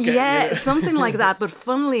back pocket. Yeah, something like that. But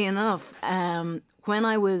funnily enough, when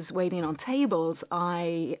I was waiting on tables,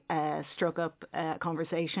 I struck up a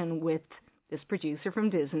conversation with this producer from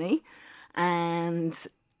Disney. And,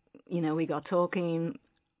 you know, we got talking.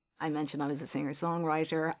 I mentioned I was a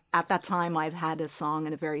singer-songwriter. At that time, I'd had a song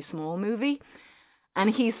in a very small movie. And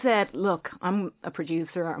he said, look, I'm a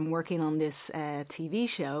producer. I'm working on this TV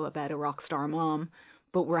show about a rock star mom,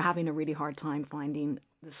 but we're having a really hard time finding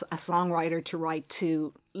a songwriter to write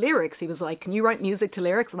to lyrics. He was like, can you write music to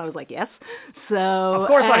lyrics? And I was like, yes. So of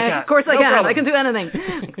course I can. Of course I can. Problem. I can do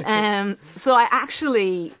anything. So I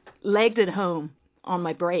actually legged it home on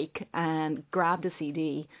my break and grabbed a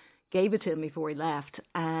CD, gave it to him before he left,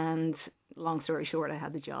 and long story short, I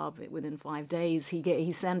had the job within 5 days.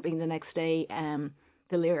 He sent me the next day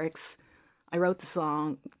the lyrics. I wrote the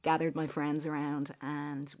song, gathered my friends around,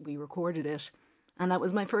 and we recorded it. And that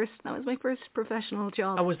was my first professional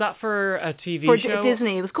job. And was that for a TV for show? For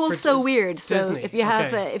Disney. It was called So Weird. So Disney.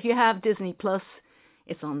 if you have Disney Plus,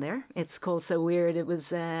 it's on there. It's called So Weird. It was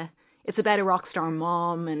it's about a rock star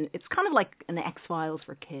mom, and it's kind of like an X-Files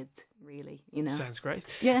for kids. Really, you know. Sounds great.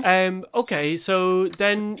 Yeah. Okay, so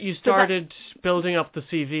then you started building up the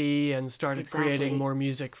CV and started creating more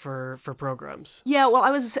music for programs. Yeah, well, I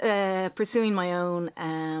was pursuing my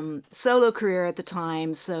own solo career at the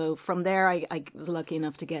time. So from there, I was lucky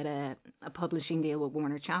enough to get a publishing deal with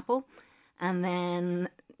Warner Chappell. And then,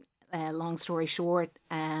 long story short,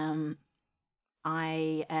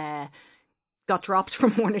 I got dropped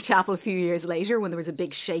from Warner Chappell a few years later when there was a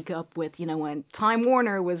big shake-up with, you know, when Time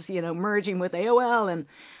Warner was, you know, merging with AOL.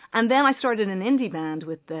 And then I started an indie band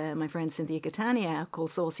with my friend Cynthia Catania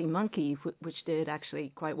called Saucy Monkey, which did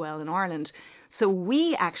actually quite well in Ireland. So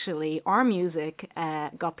our music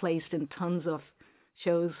got placed in tons of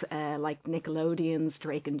shows like Nickelodeon's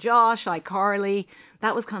Drake and Josh, iCarly.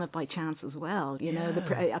 That was kind of by chance as well. You know,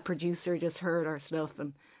 a producer just heard our stuff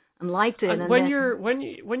and liked it. And when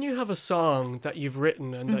you have a song that you've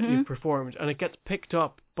written and that you've performed and it gets picked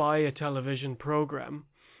up by a television program,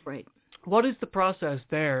 right? What is the process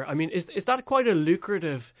there? I mean, is that quite a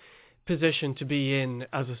lucrative position to be in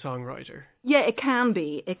as a songwriter? Yeah, it can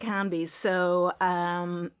be. It can be. So,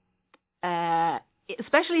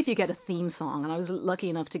 especially if you get a theme song, and I was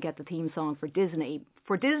lucky enough to get the theme song for Disney.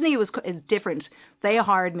 For Disney, it's different. They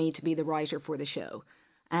hired me to be the writer for the show.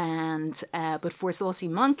 And but for Saucy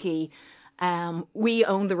Monkey, We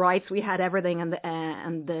owned the rights. We had everything,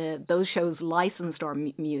 and those shows licensed our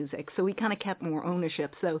music, so we kind of kept more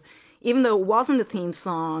ownership. So even though it wasn't a theme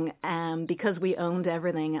song, because we owned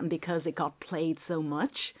everything and because it got played so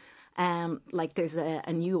much, like there's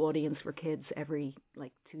a new audience for kids every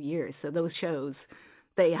like 2 years. So those shows,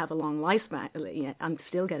 they have a long lifespan. I'm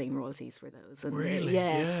still getting royalties for those. And really?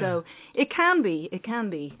 Yeah. So it can be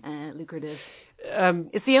lucrative.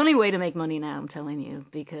 It's the only way to make money now, I'm telling you,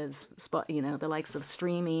 because the likes of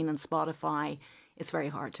streaming and Spotify, it's very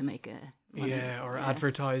hard to make money. Yeah, or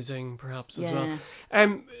advertising perhaps as well.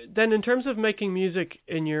 Then in terms of making music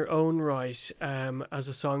in your own right, as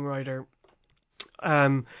a songwriter,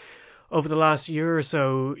 over the last year or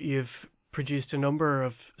so, you've produced a number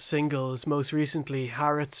of singles, most recently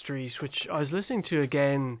Harrod Street, which I was listening to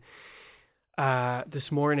again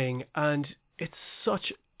this morning, and it's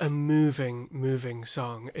such a moving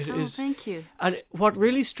song. It is. Thank you. And what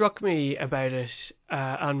really struck me about it,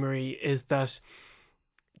 Anne-Marie, is that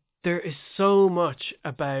there is so much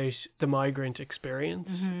about the migrant experience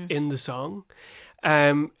in the song.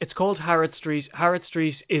 It's called Harrod Street. Harrod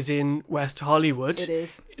Street is in West Hollywood. It is.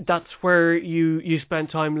 That's where you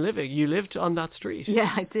spent time living. You lived on that street.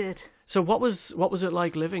 Yeah, I did. So what was it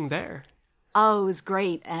like living there? Oh, it was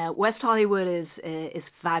great. West Hollywood is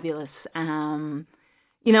fabulous. On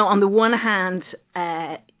the one hand,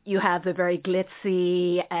 you have the very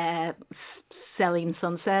glitzy Selling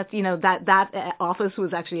Sunset. That office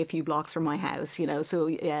was actually a few blocks from my house. So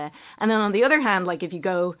yeah. And then on the other hand, like if you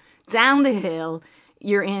go down the hill,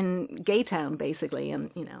 you're in Gay Town basically, and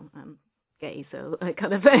I'm gay, so I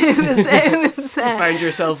kind of it was you find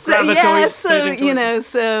yourself gravitating.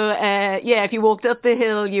 If you walked up the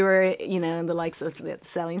hill, you were in the likes of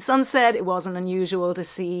Selling Sunset. It wasn't unusual to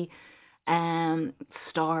see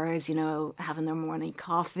stars, having their morning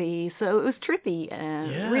coffee. So it was trippy.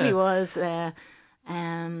 It really was. It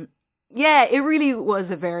really was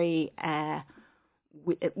a very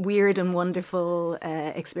weird and wonderful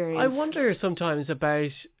experience. I wonder sometimes about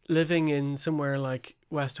living in somewhere like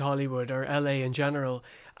West Hollywood or LA in general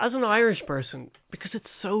as an Irish person, because it's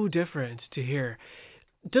so different to here.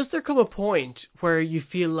 Does there come a point where you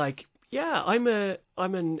feel like, yeah, I'm an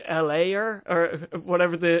LAer or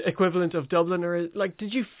whatever the equivalent of Dubliner is? Like,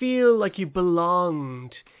 did you feel like you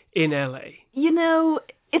belonged in LA?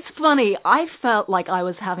 It's funny. I felt like I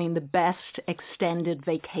was having the best extended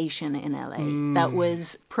vacation in LA that was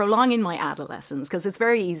prolonging my adolescence, because it's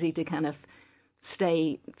very easy to kind of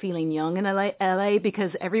stay feeling young in LA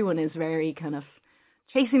because everyone is very kind of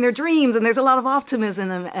chasing their dreams, and there's a lot of optimism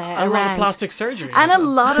around. A lot of plastic surgery. And a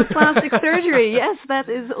lot of plastic surgery. Yes, that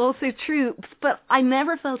is also true. But I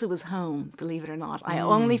never felt it was home, believe it or not. I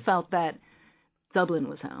only felt that Dublin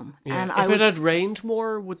was home. Yeah. And if it had rained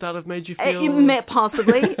more, would that have made you feel...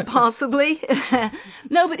 Possibly.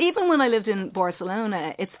 No, but even when I lived in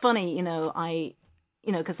Barcelona, it's funny,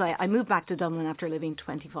 because I moved back to Dublin after living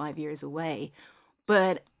 25 years away.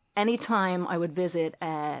 But anytime I would visit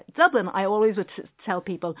Dublin, I always would tell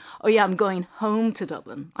people, oh yeah, I'm going home to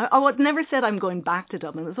Dublin. I would never said I'm going back to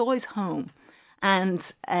Dublin. It was always home. And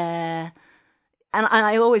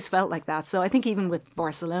I always felt like that. So I think even with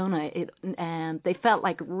Barcelona, they felt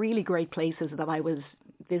like really great places that I was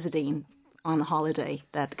visiting on a holiday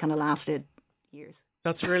that kind of lasted years.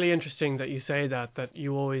 That's really interesting that you say that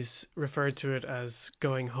you always referred to it as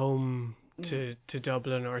going home to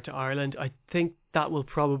Dublin or to Ireland. I think that will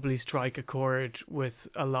probably strike a chord with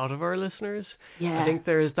a lot of our listeners. Yeah. I think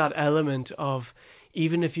there is that element of,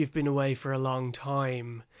 even if you've been away for a long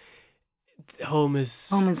time, home is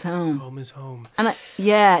home. Home is home. And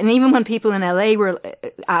and even when people in LA were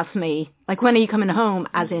asked me, like, when are you coming home,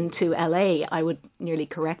 as into LA, I would nearly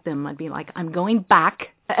correct them. I'd be like, I'm going back,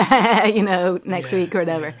 next week or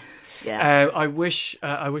whatever. Yeah. I wish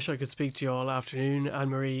I could speak to you all afternoon,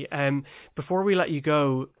 Anne-Marie. Before we let you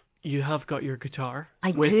go, you have got your guitar.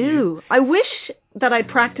 I with do. You. I wish that I'd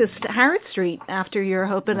practiced Harrod Street after your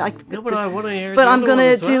hope, but I want to hear. But I'm going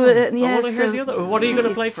to do it. Yeah, I want to hear the other. What are you going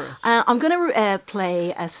to play for us? I'm going to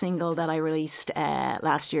play a single that I released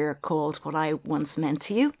last year called "What I Once Meant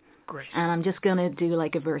to You." Great. And I'm just going to do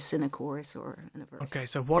like a verse and a chorus, or in a verse. Okay,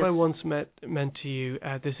 so "What I Once Meant to You."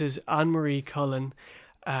 This is Anne-Marie Cullen.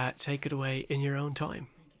 Take it away in your own time.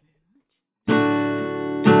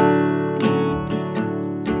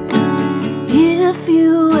 If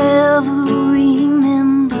you ever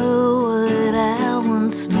remember what I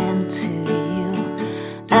once meant to you,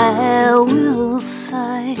 I will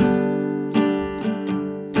sigh.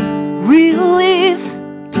 Relief,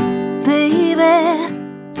 baby.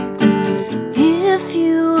 If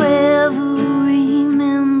you ever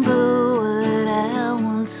remember what I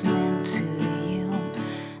once meant to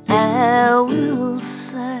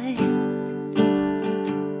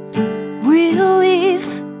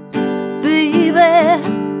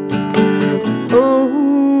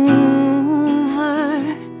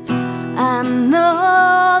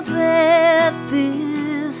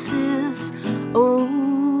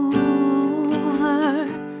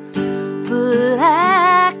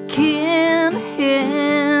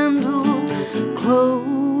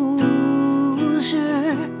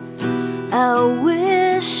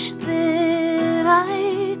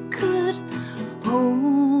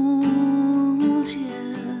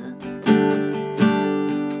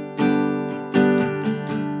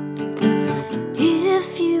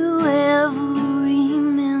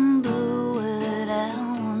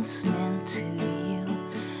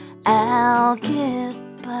I'll get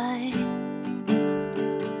by.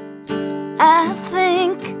 I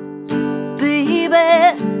think, baby,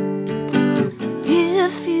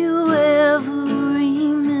 if you ever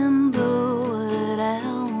remember what I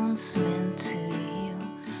once meant to you,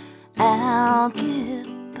 I'll get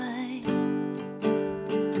by.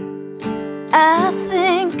 I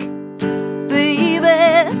think, baby,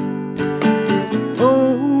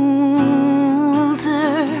 older,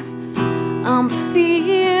 I'm feeling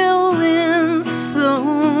so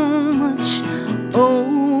much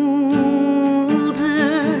older,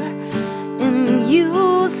 and you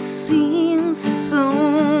seem so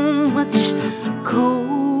much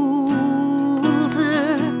colder,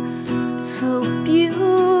 so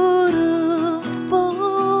beautiful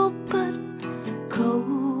but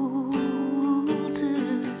colder.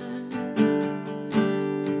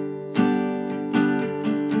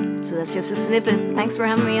 So that's just a snippet. Thanks for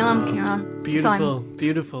having me on, Kieran. Beautiful,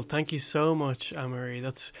 beautiful. Thank you so much, Anne-Marie.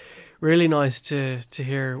 That's really nice to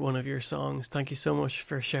hear one of your songs. Thank you so much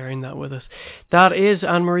for sharing that with us. That is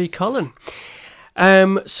Anne-Marie Cullen.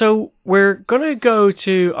 So we're going to go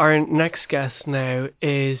to our next guest now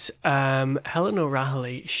is Helen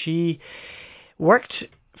O'Rahilly. She worked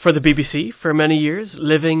for the BBC for many years,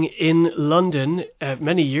 living in London,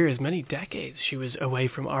 many decades. She was away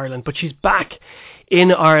from Ireland, but she's back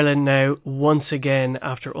in Ireland now once again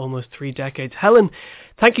after almost 3 decades. Helen,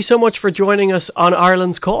 thank you so much for joining us on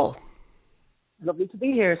Ireland's Call. Lovely to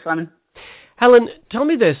be here, Simon. Helen, tell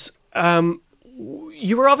me this.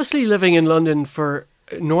 You were obviously living in London, for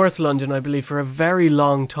North London, I believe, for a very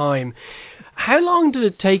long time. How long did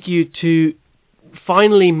it take you to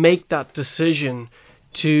finally make that decision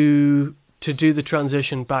to do the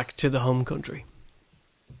transition back to the home country?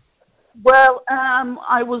 Well,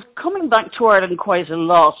 I was coming back to Ireland quite a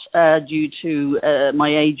lot due to my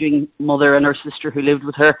aging mother and her sister who lived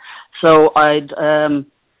with her. So I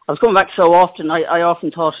was coming back so often. I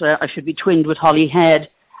often thought I should be twinned with Holly Head.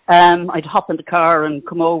 I'd hop in the car and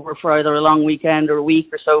come over for either a long weekend or a week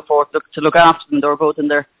or so forth to look after them. They were both in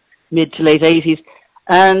their mid to late 80s.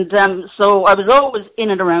 And so I was always in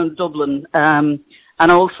and around Dublin. And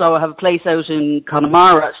also I have a place out in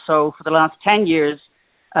Connemara. So for the last 10 years,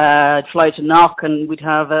 I'd fly to Knock and we'd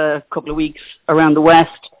have a couple of weeks around the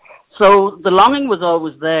west. So the longing was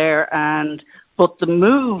always there, but the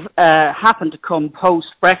move happened to come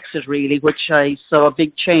post-Brexit, really, which I saw a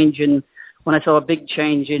big change in when I saw a big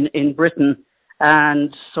change in Britain,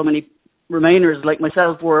 and so many Remainers like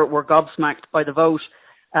myself were gobsmacked by the vote,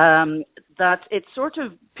 that it sort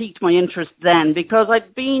of piqued my interest then, because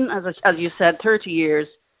I'd been, as you said, 30 years,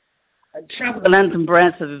 I'd travelled the length and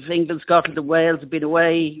breadth of England, Scotland and Wales. I'd been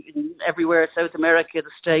away everywhere, South America,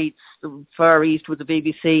 the States, the Far East with the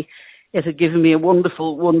BBC. It had given me a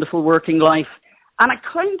wonderful, wonderful working life. And I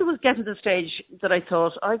kind of was getting to the stage that I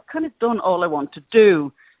thought, I've kind of done all I want to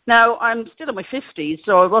do. Now, I'm still in my 50s,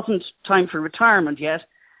 so it wasn't time for retirement yet.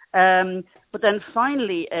 But then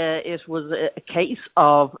finally, it was a case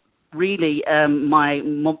of really my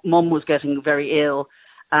mum was getting very ill,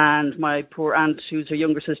 and my poor aunt, who's her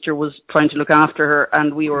younger sister, was trying to look after her,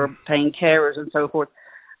 and we were paying carers and so forth.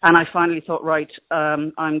 And I finally thought, right,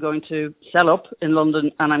 I'm going to sell up in London,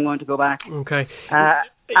 and I'm going to go back. Okay. Go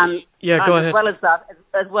ahead. As well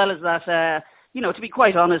as that, to be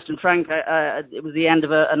quite honest and frank, it was the end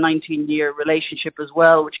of a 19-year relationship as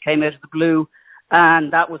well, which came out of the blue, and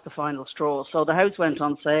that was the final straw. So the house went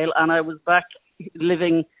on sale, and I was back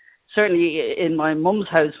living certainly in my mum's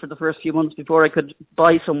house for the first few months before I could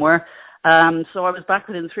buy somewhere. So I was back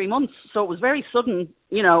within 3 months. So it was very sudden,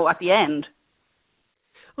 at the end.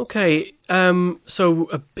 Okay, so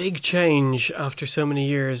a big change after so many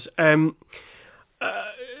years.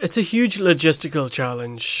 It's a huge logistical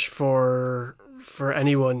challenge for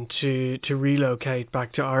anyone to relocate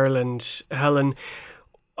back to Ireland, Helen.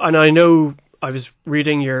 And I know I was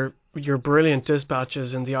reading your brilliant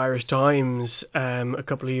dispatches in the Irish Times a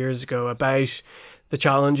couple of years ago about the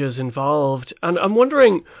challenges involved. And I'm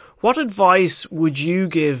wondering, what advice would you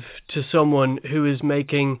give to someone who is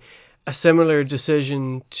making a similar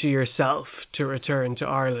decision to yourself to return to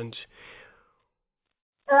Ireland?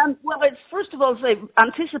 Well, I'd first of all say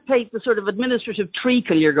anticipate the sort of administrative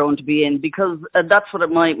treacle you're going to be in, because that's what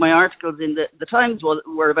my articles in the Times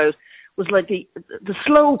were about, was like the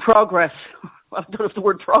slow progress, I don't know if the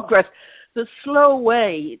word progress, the slow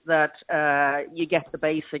way that you get the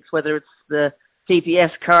basics, whether it's the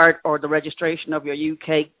PPS card or the registration of your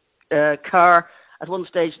UK car. At one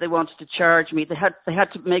stage, they wanted to charge me. They had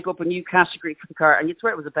to make up a new category for the car, and you'd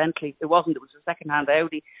swear it was a Bentley. It wasn't. It was a second-hand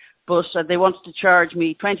Audi. But they wanted to charge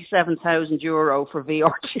me €27,000 for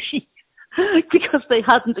VRT. because they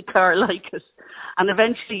hadn't a car like it. And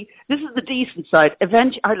eventually, this is the decent side.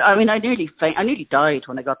 Eventually, I nearly died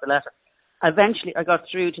when I got the letter. Eventually, I got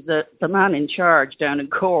through to the man in charge down in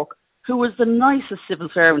Cork, who was the nicest civil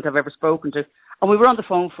servant I've ever spoken to. And we were on the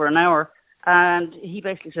phone for an hour, and he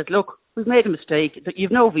basically said, look, we've made a mistake.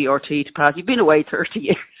 You've no VRT to pass. You've been away 30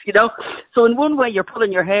 years, you know. So in one way, you're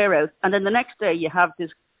pulling your hair out, and then the next day you have this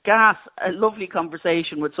a lovely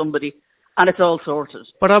conversation with somebody, and it's all sorted.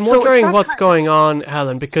 But I'm wondering what's going on,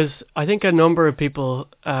 Helen, because I think a number of people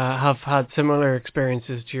have had similar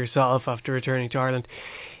experiences to yourself after returning to Ireland.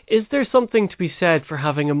 Is there something to be said for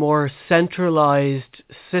having a more centralised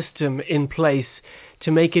system in place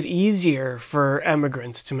to make it easier for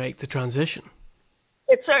emigrants to make the transition?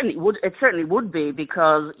 It certainly would. It certainly would be,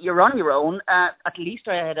 because you're on your own. At least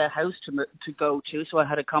I had a house to go to, so I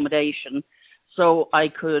had accommodation, so I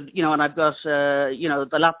could, and I've got,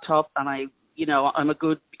 the laptop, and I'm a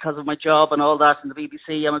good, because of my job and all that, and the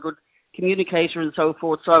BBC, I'm a good communicator and so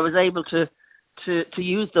forth. So I was able to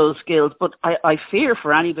use those skills. But I fear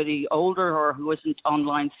for anybody older or who isn't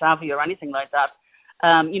online savvy or anything like that.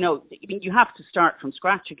 You have to start from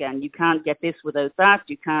scratch again. You can't get this without that.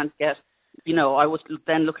 You can't get, I was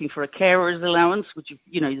then looking for a carer's allowance, which, is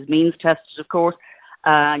means tested, of course.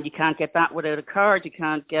 And you can't get that without a card. You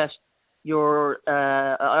can't get your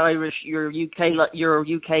UK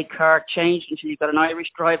card changed until you've got an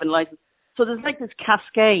Irish driving license. So there's like this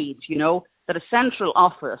cascade, that a central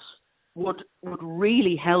office would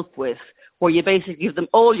really help with, where you basically give them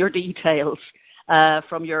all your details,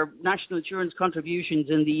 from your national insurance contributions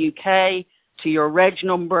in the UK to your reg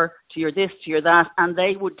number, to your this, to your that, and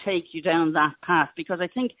they would take you down that path. Because I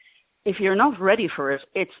think if you're not ready for it,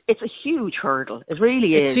 it's a huge hurdle. It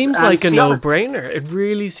really is. It seems like a no-brainer. It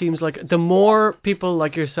really seems like the more people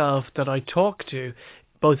like yourself that I talk to,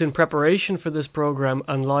 both in preparation for this program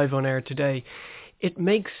and live on air today, it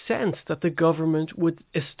makes sense that the government would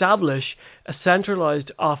establish a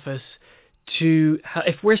centralised office to,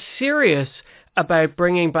 if we're serious about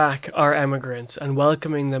bringing back our emigrants and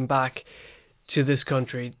welcoming them back to this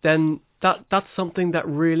country, then that's something that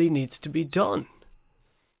really needs to be done.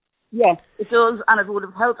 Yes, it does, and it would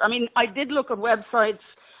have helped. I mean, I did look at websites.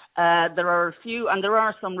 There are a few, and there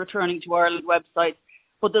are some returning to Ireland websites,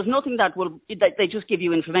 but there's nothing they just give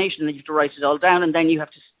you information and you have to write it all down, and then you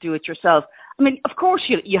have to do it yourself. I mean, of course,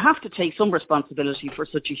 you have to take some responsibility for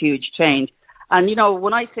such a huge change. And,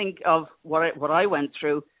 when I think of what I went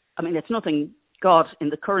through, I mean, it's nothing, God, in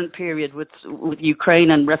the current period with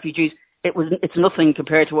Ukraine and refugees, it's nothing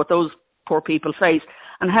compared to what those poor people face.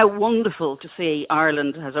 And how wonderful to see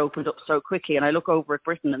Ireland has opened up so quickly. And I look over at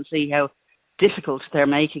Britain and see how difficult they're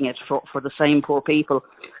making it for the same poor people.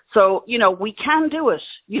 So, we can do it.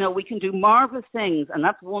 We can do marvellous things. And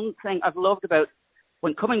that's one thing I've loved about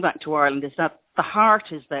when coming back to Ireland, is that the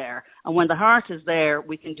heart is there. And when the heart is there,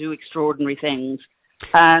 we can do extraordinary things.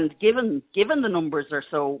 And given the numbers are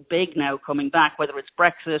so big now coming back, whether it's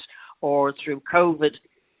Brexit or through COVID,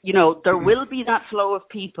 there will be that flow of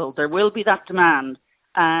people. There will be that demand.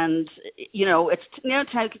 And, it's now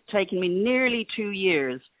taken me nearly 2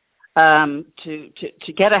 years to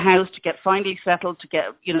get a house, to get finally settled, to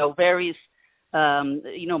get, various,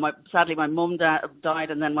 sadly my mum died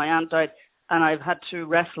and then my aunt died. And I've had to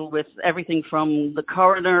wrestle with everything from the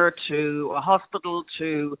coroner to a hospital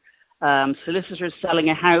to solicitors selling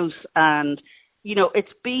a house. And,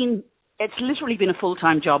 it's literally been a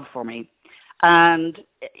full-time job for me. And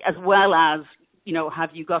as well as, have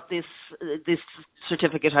you got this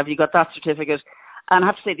certificate? Have you got that certificate? And I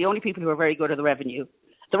have to say, the only people who are very good are the revenue.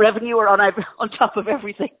 The revenue are on top of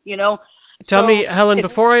everything, Tell me, Helen,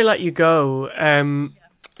 before I let you go,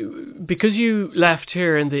 because you left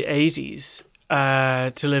here in the 80s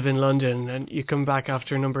to live in London, and you come back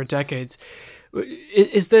after a number of decades, was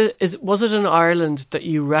it an Ireland that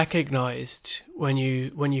you recognised when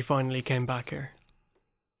you finally came back here?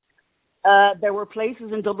 There were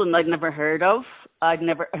places in Dublin I'd never heard of. I'd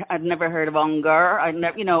never heard of Ongar.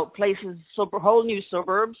 Places, whole new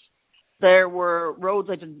suburbs. There were roads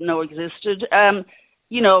I didn't know existed. The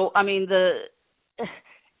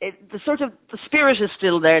spirit is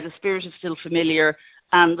still there. The spirit is still familiar,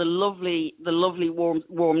 and the lovely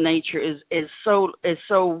warm nature is so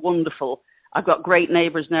wonderful. I've got great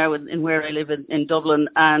neighbours now in where I live in Dublin,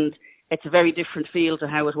 and it's a very different feel to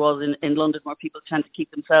how it was in London, where people tend to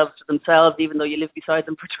keep themselves to themselves, even though you live beside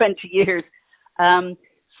them for 20 years.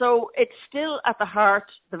 So it's still at the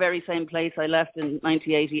heart, the very same place I left in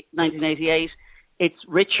 1988. It's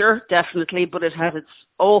richer, definitely, but it has its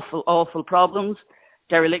awful, awful problems,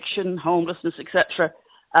 dereliction, homelessness, etc.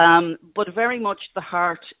 But very much the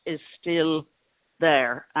heart is still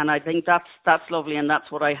there, and I think that's lovely, and that's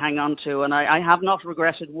what I hang on to, and I have not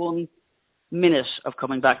regretted 1 minute of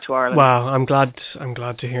coming back to Ireland. Wow, I'm glad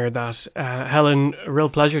to hear that. Helen, a real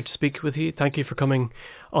pleasure to speak with you. Thank you for coming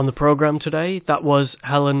on the programme today. That was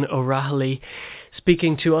Helen O'Rahilly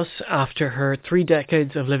speaking to us after her 3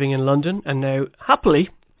 decades of living in London and now happily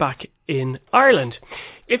back in Ireland.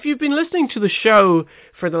 If you've been listening to the show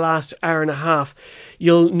for the last hour and a half,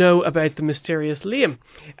 you'll know about the mysterious Liam.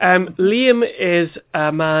 Liam is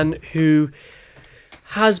a man who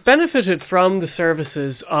has benefited from the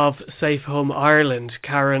services of Safe Home Ireland.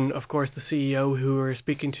 Karen, of course, the CEO who we were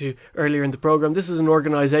speaking to earlier in the programme. This is an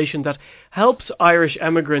organisation that helps Irish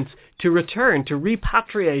emigrants to return, to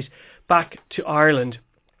repatriate back to Ireland.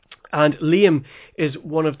 And Liam is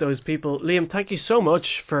one of those people. Liam, thank you so much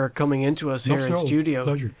for coming into us here in studio.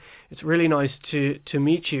 Pleasure. It's really nice to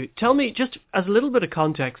meet you. Tell me, just as a little bit of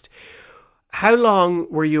context, how long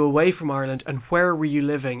were you away from Ireland and where were you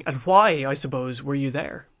living and why, I suppose, were you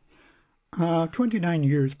there? 29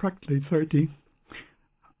 years, practically 30.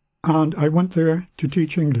 And I went there to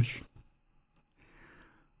teach English.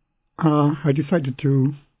 I decided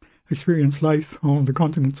to experience life on the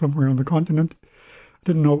continent, somewhere on the continent. I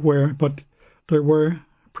didn't know where, but there were,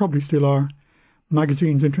 probably still are,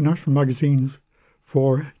 magazines, international magazines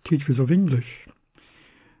for teachers of English.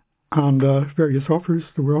 And various offers.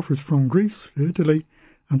 There were offers from Greece, Italy,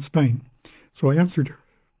 and Spain. So I answered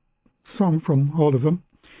some from all of them.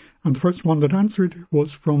 And the first one that answered was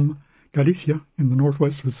from Galicia in the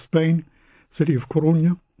northwest of Spain, city of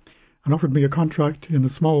Coruña, and offered me a contract in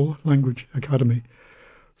a small language academy.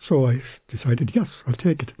 So I decided, yes, I'll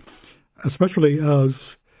take it. Especially as,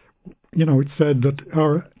 it said that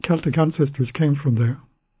our Celtic ancestors came from there.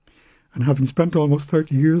 And having spent almost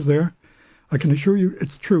 30 years there, I can assure you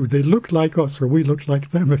it's true. They look like us, or we look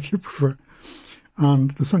like them, if you prefer.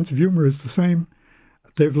 And the sense of humour is the same.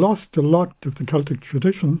 They've lost a lot of the Celtic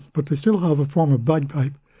tradition, but they still have a form of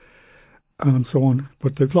bagpipe and so on.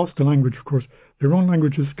 But they've lost the language, of course. Their own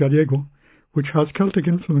language is Gallego, which has Celtic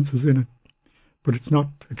influences in it, but it's not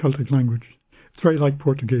a Celtic language. It's very like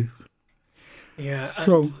Portuguese. Yeah.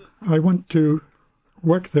 So I went to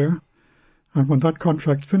work there, and when that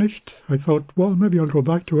contract finished, I thought, well, maybe I'll go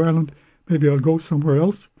back to Ireland. Maybe I'll go somewhere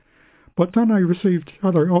else. But then I received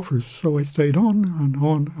other offers, so I stayed on and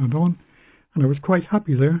on and on, and I was quite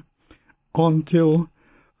happy there until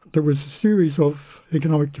there was a series of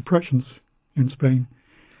economic depressions in Spain.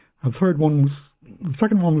 The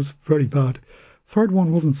second one was very bad. The third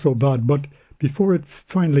one wasn't so bad, but before it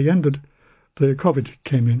finally ended, the COVID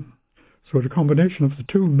came in. So the combination of the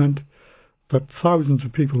two meant that thousands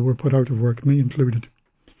of people were put out of work, me included.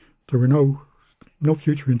 There were no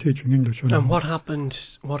future in teaching English anymore. And what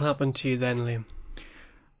happened to you then, Liam?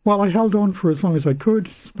 Well, I held on for as long as I could,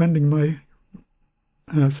 spending my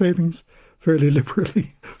savings fairly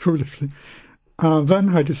liberally, foolishly.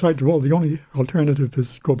 Then I decided, well, the only alternative is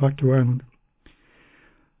go back to Ireland.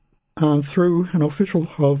 And through an official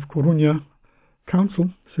of Coruña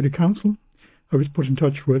Council, City Council, I was put in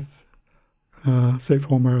touch with Safe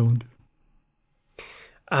Home Ireland.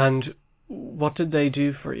 And what did they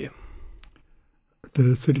do for you?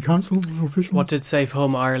 The City Council official? What did Safe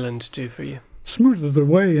Home Ireland do for you? Smoothed the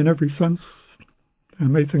way in every sense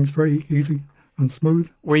and made things very easy and smooth.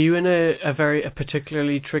 Were you in a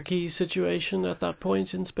particularly tricky situation at that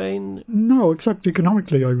point in Spain? No, except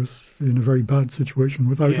economically I was in a very bad situation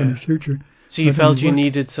without any future. So you felt you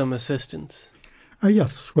needed some assistance?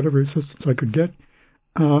 Yes, whatever assistance I could get.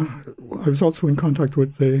 I was also in contact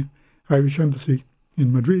with the Irish Embassy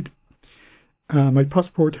in Madrid. My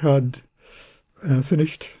passport had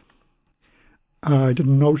finished. I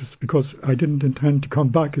didn't notice because I didn't intend to come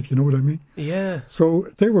back, if you know what I mean. Yeah. So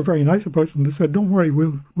they were very nice about it, and they said, don't worry,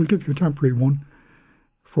 we'll give you a temporary one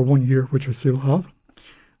for 1 year, which I still have.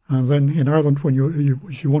 And then in Ireland, when you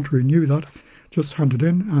want to renew that, just hand it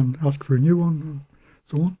in and ask for a new one and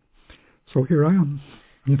so on. So here I am.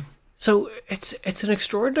 So it's an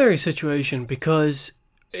extraordinary situation because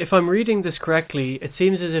if I'm reading this correctly, it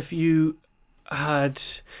seems as if you had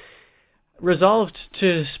resolved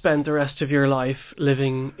to spend the rest of your life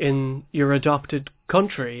living in your adopted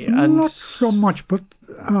country. And not so much, but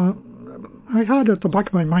I had at the back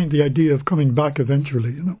of my mind the idea of coming back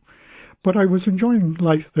eventually, But I was enjoying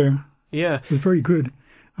life there. Yeah. It was very good.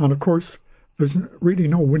 And of course, there's really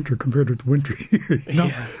no winter compared with the winter here.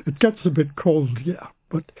 Yeah. It gets a bit cold,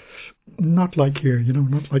 but not like here,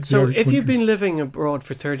 not like the Irish So if winters. you've been living abroad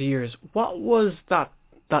for 30 years, what was that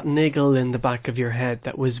niggle in the back of your head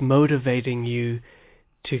that was motivating you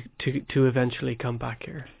to eventually come back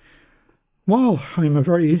here? Well, I'm a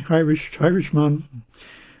very Irish man.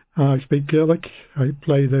 I speak Gaelic. I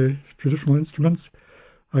play the traditional instruments.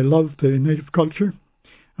 I love the native culture.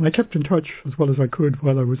 And I kept in touch as well as I could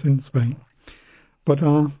while I was in Spain. But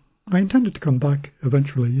I intended to come back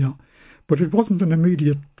eventually, yeah. But it wasn't an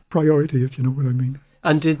immediate priority, if you know what I mean.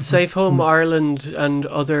 And did Safe Home Ireland and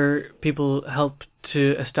other people help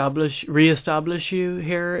to re-establish you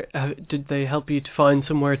here? Did they help you to find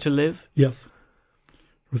somewhere to live? Yes.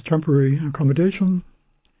 It was temporary accommodation.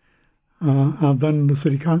 And then the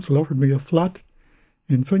city council offered me a flat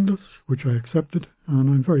in Finglas, which I accepted, and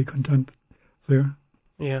I'm very content there.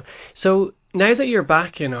 Yeah. So now that you're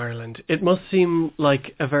back in Ireland, it must seem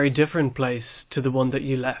like a very different place to the one that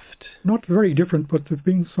you left. Not very different, but there have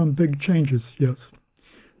been some big changes, yes.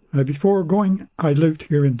 Before going, I lived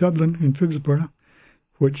here in Dublin, in Figsborough,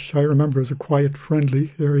 which I remember as a quiet,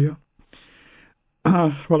 friendly area.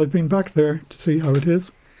 Well, I've been back there to see how it is.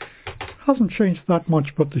 It hasn't changed that much,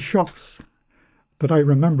 but the shops that I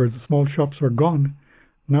remember, the small shops, are gone.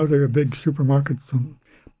 Now there are big supermarkets and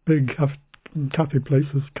big cafe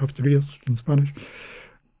places, cafeterias in Spanish,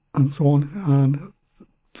 and so on.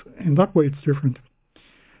 And in that way it's different.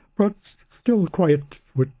 But still quiet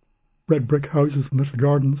with red brick houses and little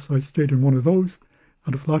gardens. I stayed in one of those,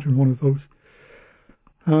 had a flat in one of those.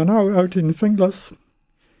 Now out in Finglas,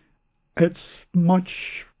 it's much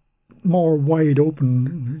more wide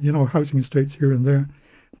open, housing estates here and there,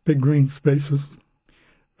 big green spaces,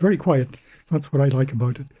 very quiet. That's what I like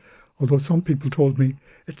about it. Although some people told me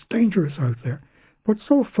it's dangerous out there. But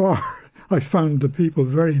so far, I found the people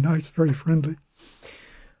very nice, very friendly.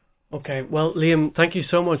 Okay, well, Liam, thank you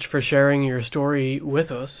so much for sharing your story with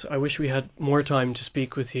us. I wish we had more time to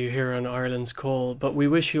speak with you here on Ireland's Call, but we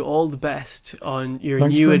wish you all the best on your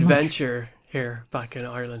new adventure here back in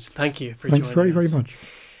Ireland. Thank you for joining us. Thanks very, very much.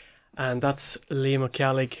 And that's Liam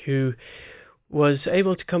O'Callig, who was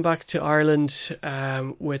able to come back to Ireland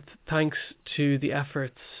with thanks to the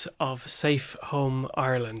efforts of Safe Home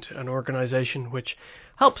Ireland, an organisation which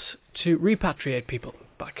helps to repatriate people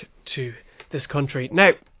back to this country.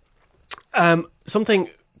 Now, something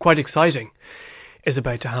quite exciting is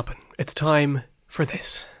about to happen. It's time for this.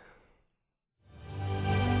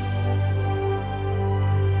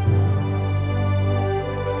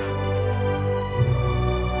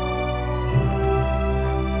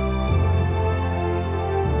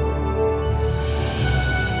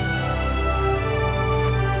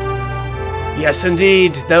 Yes,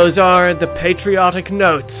 indeed, those are the patriotic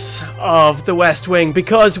notes of the West Wing,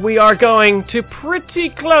 because we are going to pretty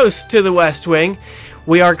close to the West Wing.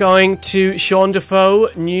 We are going to Sean Defoe,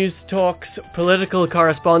 News Talk's political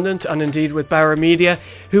correspondent, and indeed with Bauer Media,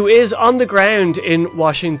 who is on the ground in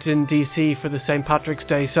Washington, D.C. for the St. Patrick's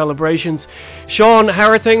Day celebrations. Sean, how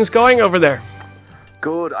are things going over there?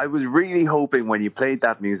 Good. I was really hoping when you played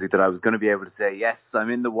that music that I was going to be able to say, yes, I'm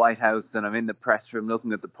in the White House and I'm in the press room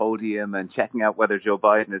looking at the podium and checking out whether Joe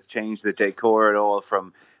Biden has changed the decor at all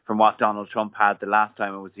from what Donald Trump had the last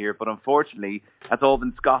time I was here. But unfortunately, that's all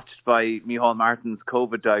been scotched by Micheál Martin's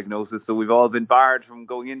COVID diagnosis. So we've all been barred from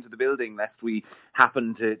going into the building lest we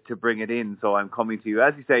happen to bring it in. So I'm coming to you,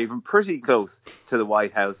 as you say, from pretty close to the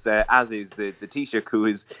White House, as is the Taoiseach, who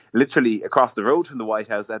is literally across the road from the White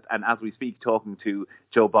House, and as we speak, talking to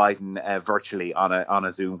Joe Biden virtually on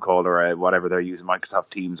a Zoom call or whatever they're using,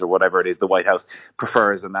 Microsoft Teams or whatever it is the White House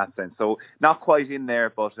prefers in that sense. So not quite in there,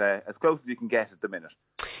 but as close as you can get at the minute.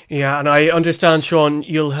 Yeah, and I understand, Sean,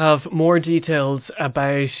 you'll have more details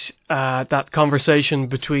about that conversation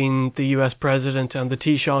between the US President and the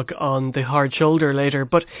Taoiseach on the hard shoulder later.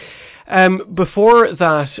 But before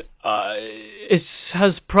that, it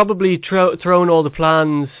has probably thrown all the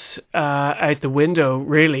plans out the window,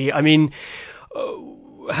 really. I mean,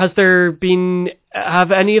 have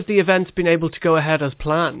any of the events been able to go ahead as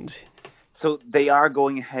planned? So they are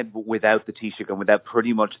going ahead without the Taoiseach and without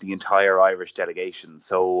pretty much the entire Irish delegation.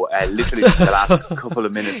 So literally the last couple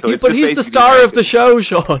of minutes. So but he's the star of the show,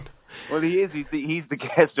 Sean. Well, he is. He's the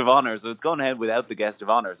guest of honour. So it's gone ahead without the guest of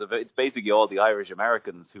honour. So it's basically all the Irish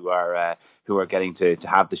Americans who are getting to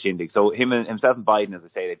have the shindig. So himself and Biden, as I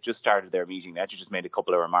say, they've just started their meeting. They actually just made a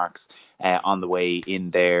couple of remarks on the way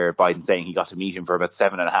in there. Biden saying he got to meet him for about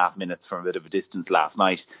 7.5 minutes from a bit of a distance last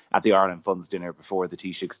night at the Ireland Funds dinner before the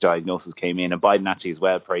Taoiseach's diagnosis came in. And Biden actually as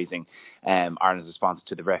well praising Ireland's response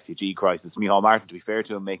to the refugee crisis. Micheál Martin, to be fair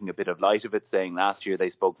to him, making a bit of light of it, saying last year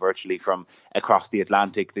they spoke virtually from across the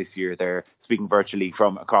Atlantic. This year they're speaking virtually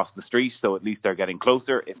from across the street, so at least they're getting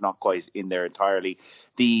closer, if not quite in there entirely.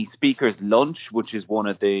 The Speaker's Lunch, which is one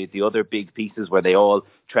of the other big pieces where they all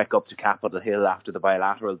trek up to Capitol Hill after the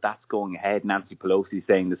bilateral, that's going ahead. Nancy Pelosi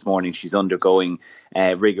saying this morning she's undergoing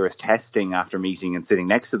rigorous testing after meeting and sitting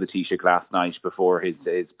next to the Taoiseach last night before his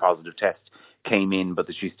positive test came in, but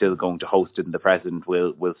that she's still going to host it, and the President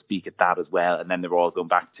will speak at that as well. And then they're all going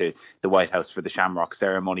back to the White House for the Shamrock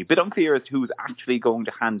ceremony. Bit unclear as to who's actually going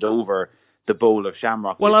to hand over the bowl of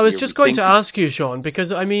Shamrock. Well, I was just going to ask you, Sean,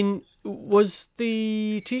 because, I mean, was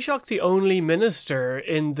the Taoiseach the only minister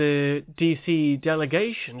in the DC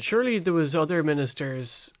delegation? Surely there was other ministers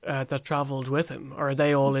that travelled with him, or are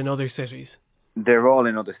they all in other cities? They're all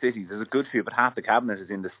in other cities. There's a good few, but half the cabinet is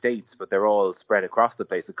in the States, but they're all spread across the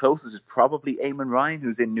place. The closest is probably Eamon Ryan,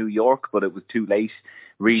 who's in New York, but it was too late.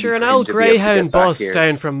 Really, sure, an old Greyhound bus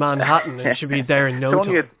down from Manhattan and should be there in no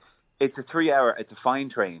time. It's a 3-hour, it's a fine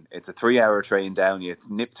train. It's a 3-hour train down. You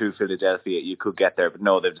nip through Philadelphia, you could get there, but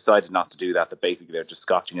no, they've decided not to do that. That basically they're just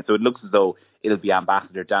scotching it. So it looks as though it'll be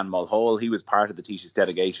Ambassador Dan Mulhall. He was part of the Taoiseach's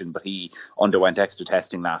delegation, but he underwent extra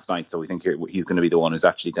testing last night, so we think he's going to be the one who's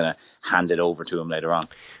actually going to hand it over to him later on.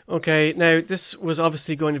 Okay, now this was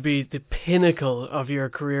obviously going to be the pinnacle of your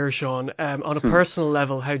career, Sean. On a personal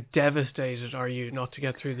level, how devastated are you not to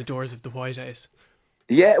get through the doors of the White House?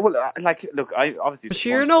 Yeah, well, look, I obviously... But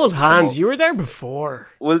you're an old hand. You were there before.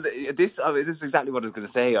 Well, this is exactly what I was going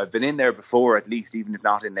to say. I've been in there before, at least, even if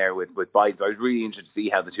not in there with Biden. So I was really interested to see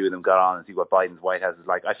how the two of them got on and see what Biden's White House is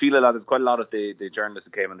like. I feel there's quite a lot of the journalists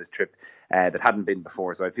who came on this trip that hadn't been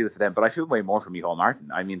before, so I feel it for them. But I feel way more for Micheál Martin.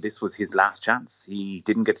 I mean, this was his last chance. He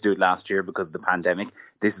didn't get to do it last year because of the pandemic.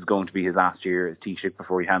 This is going to be his last year as Taoiseach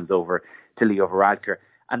before he hands over to Leo Varadkar.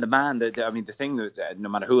 And the man, the thing that no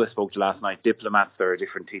matter who I spoke to last night, diplomats or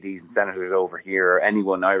different TDs and senators over here, or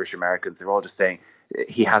anyone, Irish Americans, they're all just saying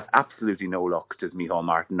he has absolutely no luck, does Micheál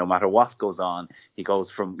Martin. No matter what goes on, he goes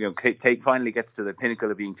from, finally gets to the pinnacle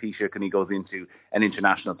of being Taoiseach and he goes into an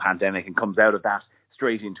international pandemic and comes out of that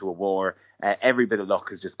straight into a war. Every bit of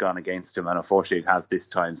luck has just gone against him, and unfortunately it has this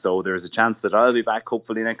time. So there's a chance that I'll be back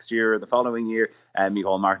hopefully next year or the following year.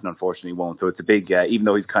 Micheál Martin unfortunately won't. So it's a big, even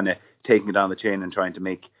though he's kind of taking it down the chin and trying to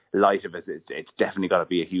make light of it, it's definitely got to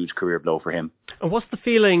be a huge career blow for him. And what's the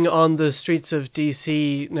feeling on the streets of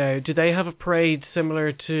DC now? Do they have a parade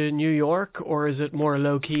similar to New York, or is it more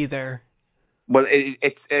low-key there? Well,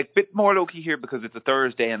 it's a bit more low-key here because it's a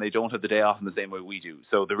Thursday and they don't have the day off in the same way we do.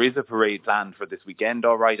 So there is a parade planned for this weekend,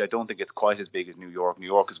 all right. I don't think it's quite as big as New York. New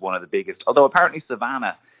York is one of the biggest, although apparently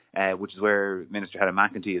Savannah, which is where Minister Helen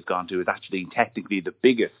McEntee has gone to, is actually technically the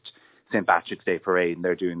biggest St. Patrick's Day parade, and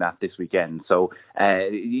they're doing that this weekend. So, a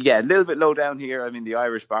little bit low down here. I mean, the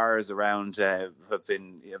Irish bars around have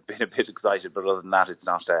been a bit excited, but other than that, it's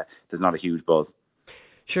not. There's not a huge buzz.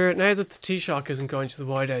 Sure, now that the Taoiseach isn't going to the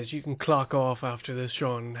White House, you can clock off after this,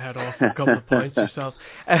 Sean, and head off for a couple of points yourself.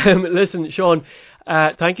 Listen, Sean,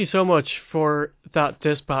 thank you so much for that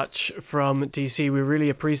dispatch from DC. We really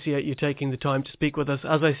appreciate you taking the time to speak with us.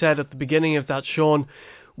 As I said at the beginning of that, Sean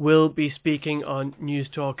will be speaking on News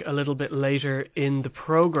Talk a little bit later in the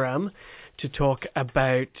programme to talk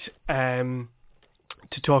about the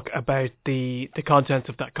contents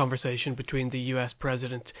of that conversation between the US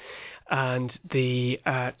President and the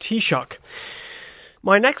Taoiseach.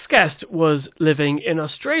 My next guest was living in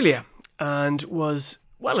Australia and was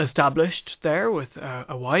well established there with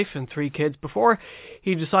a wife and 3 kids before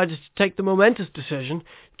he decided to take the momentous decision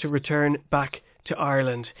to return back to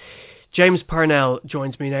Ireland. James Parnell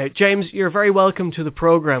joins me now. James, you're very welcome to the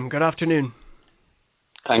programme. Good afternoon.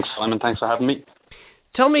 Thanks, Simon. Thanks for having me.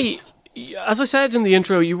 Tell me, as I said in the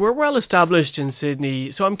intro, you were well established in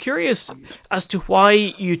Sydney, so I'm curious as to why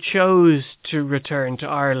you chose to return to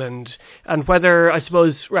Ireland and whether, I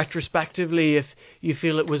suppose, retrospectively, if you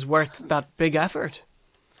feel it was worth that big effort.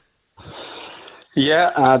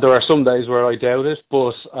 Yeah, there are some days where I doubt it,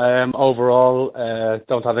 but overall,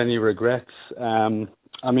 don't have any regrets.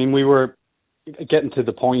 I mean, we were getting to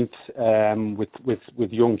the point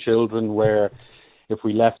with young children where if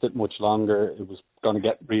we left it much longer, it was going to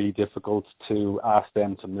get really difficult to ask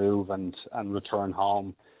them to move and return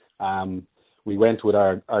home. We went with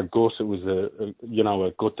our gut. It was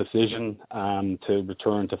a gut decision to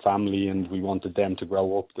return to family, and we wanted them to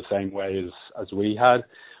grow up the same way as we had,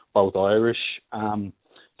 both Irish.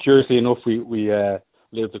 Curiously enough, we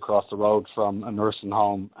lived across the road from a nursing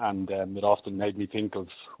home, and it often made me think of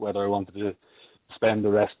whether I wanted to spend the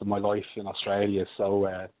rest of my life in Australia. So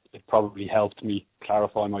it probably helped me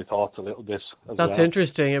clarify my thoughts a little bit. That's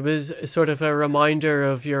interesting. It was sort of a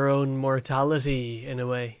reminder of your own mortality in a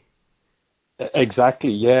way.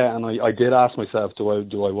 Exactly, yeah. And I did ask myself, do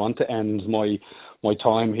I want to end my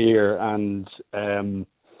time here? And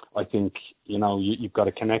I think, you know, you've got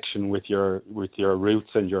a connection with your roots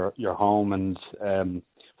and your home. And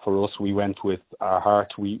for us, we went with our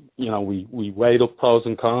heart. We weighed up pros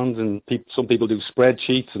and cons, and some people do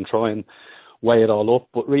spreadsheets and try and weigh it all up.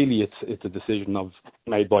 But really, it's a decision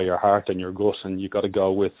made by your heart and your gut, and you've got to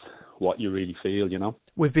go with what you really feel, you know.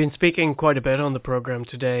 We've been speaking quite a bit on the programme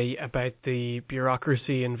today about the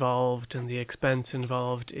bureaucracy involved and the expense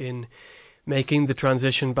involved in making the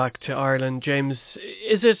transition back to Ireland. James,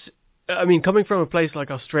 coming from a place like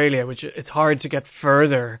Australia, which it's hard to get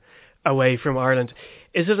further away from Ireland,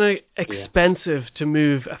 is it expensive to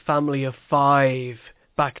move a family of 5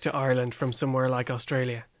 back to Ireland from somewhere like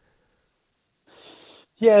Australia?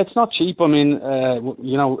 Yeah, it's not cheap. I mean,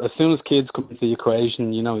 as soon as kids come into the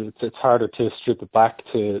equation, you know, it's harder to strip it back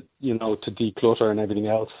to declutter and everything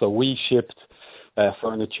else. So we shipped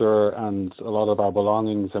furniture and a lot of our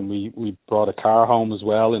belongings, and we brought a car home as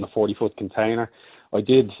well in a 40-foot container. I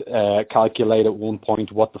did calculate at one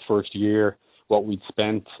point what the first year, what we'd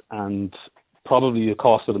spent, and probably the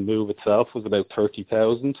cost of the move itself was about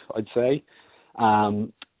 30,000, I'd say.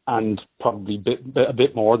 And probably a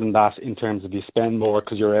bit more than that in terms of you spend more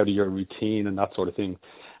because you're out of your routine and that sort of thing.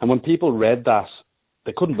 And when people read that,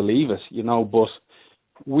 they couldn't believe it, you know, but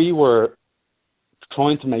we were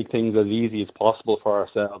trying to make things as easy as possible for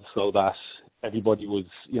ourselves so that everybody was,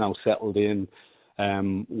 you know, settled in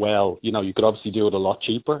well. You know, you could obviously do it a lot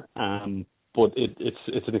cheaper, but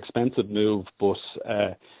it's an expensive move, but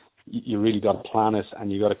you really got to plan it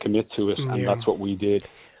and you got to commit to it, and that's what we did.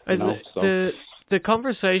 You know, The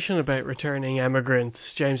conversation about returning emigrants,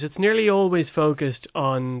 James, it's nearly always focused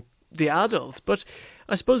on the adults, but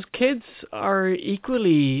I suppose kids are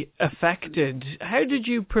equally affected. How did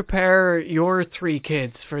you prepare your 3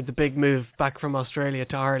 kids for the big move back from Australia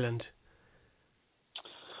to Ireland?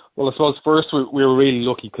 Well, I suppose first we were really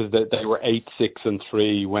lucky because they were 8, 6 and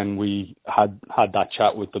 3 when we had that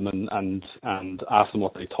chat with them and asked them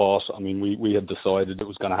what they thought. I mean, we had decided it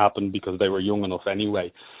was going to happen because they were young enough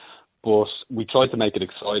anyway. But we tried to make it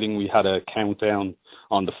exciting. We had a countdown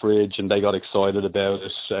on the fridge, and they got excited about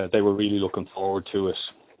it. They were really looking forward to it,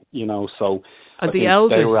 you know. So and the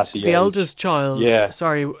eldest child,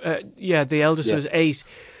 the eldest was 8.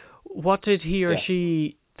 What did he or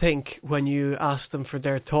she think when you asked them for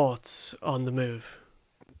their thoughts on the move?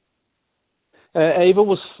 Ava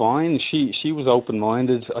was fine. She was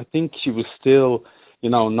open-minded. I think she was still, you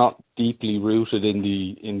know, not deeply rooted in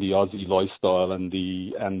the Aussie lifestyle and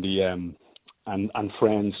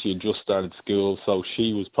friends. She had just started school, so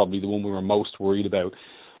she was probably the one we were most worried about.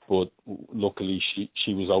 But luckily,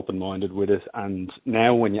 she was open-minded with it. And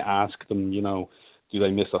now, when you ask them, you know, do they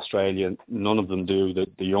miss Australia? None of them do. The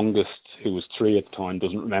youngest, who was 3 at the time,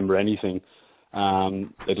 doesn't remember anything.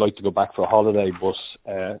 They'd like to go back for a holiday, but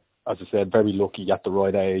as I said, very lucky at the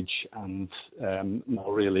right age and no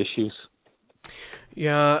real issues.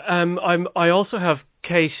 Yeah, I also have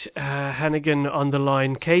Kate Hennigan on the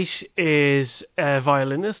line. Kate is a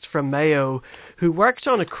violinist from Mayo who worked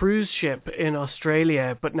on a cruise ship in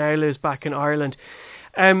Australia but now lives back in Ireland.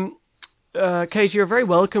 Kate, you're very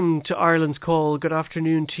welcome to Ireland's Call. Good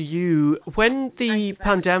afternoon to you. When the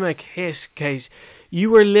pandemic hit, Kate, you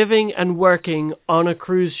were living and working on a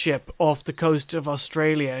cruise ship off the coast of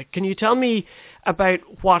Australia. Can you tell me about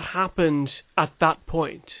what happened at that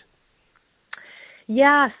point?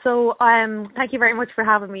 Yeah, so thank you very much for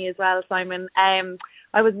having me as well, Simon.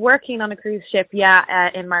 I was working on a cruise ship,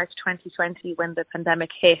 in March 2020 when the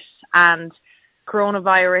pandemic hit and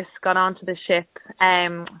coronavirus got onto the ship.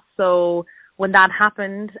 So when that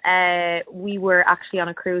happened, we were actually on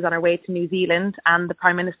a cruise on our way to New Zealand, and the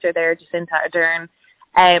Prime Minister there, Jacinda Ardern,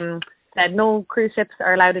 said no cruise ships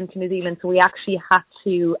are allowed into New Zealand. So we actually had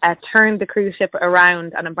to turn the cruise ship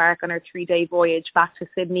around and embark on our 3-day voyage back to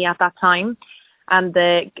Sydney at that time. And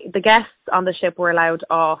the guests on the ship were allowed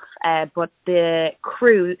off, but the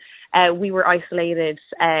crew, we were isolated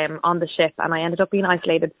on the ship, and I ended up being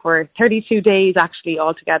isolated for 32 days actually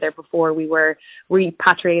altogether before we were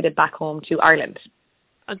repatriated back home to Ireland.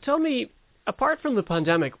 And tell me, apart from the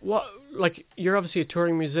pandemic, you're obviously a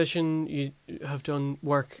touring musician, you have done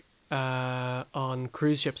work on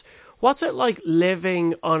cruise ships. What's it like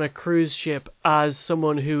living on a cruise ship as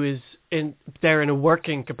someone who is in a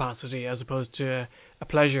working capacity as opposed to a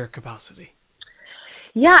pleasure capacity?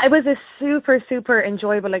 Yeah, it was a super, super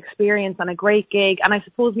enjoyable experience and a great gig. And I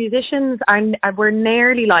suppose musicians were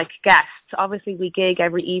nearly like guests. Obviously, we gig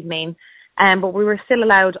every evening, but we were still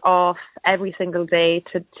allowed off every single day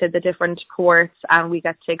to the different ports, and we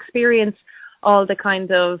got to experience all the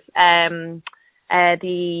kind of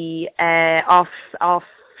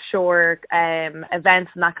offshore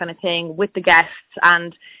events and that kind of thing with the guests.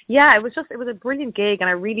 And yeah, it was a brilliant gig, and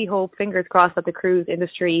I really hope, fingers crossed, that the cruise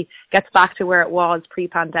industry gets back to where it was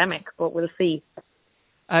pre-pandemic, but we'll see.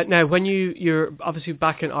 Now, when you're obviously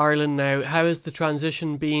back in Ireland now, how has the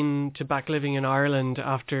transition been to back living in Ireland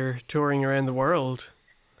after touring around the world?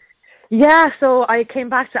 Yeah, so I came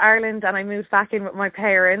back to Ireland and I moved back in with my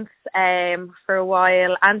parents for a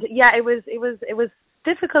while, and yeah, it was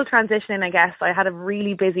difficult transitioning, I guess. I had a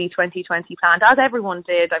really busy 2020 planned, as everyone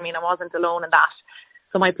did. I mean, I wasn't alone in that,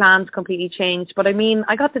 so my plans completely changed. But I mean,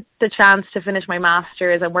 I got the chance to finish my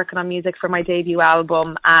master's. I'm working on music for my debut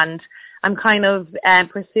album, and I'm kind of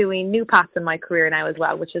pursuing new paths in my career now as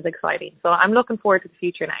well, which is exciting. So I'm looking forward to the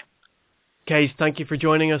future now. Kate, thank you for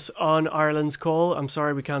joining us on Ireland's Call. I'm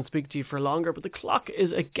sorry we can't speak to you for longer, but the clock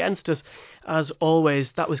is against us as always.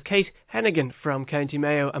 That was Kate Hennigan from County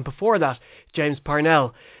Mayo, and before that, James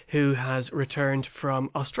Parnell, who has returned from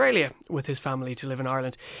Australia with his family to live in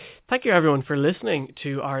Ireland. Thank you everyone for listening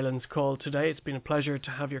to Ireland's Call today. It's been a pleasure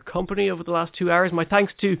to have your company over the last 2 hours. My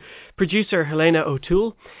thanks to producer Helena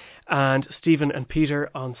O'Toole and Stephen and Peter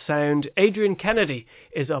on sound. Adrian Kennedy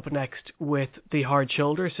is up next with The Hard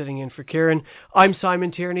Shoulder, sitting in for Kieran. I'm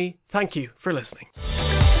Simon Tierney. Thank you for listening.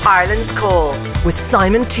 Ireland's Call with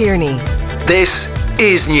Simon Tierney. This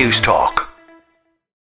is News Talk.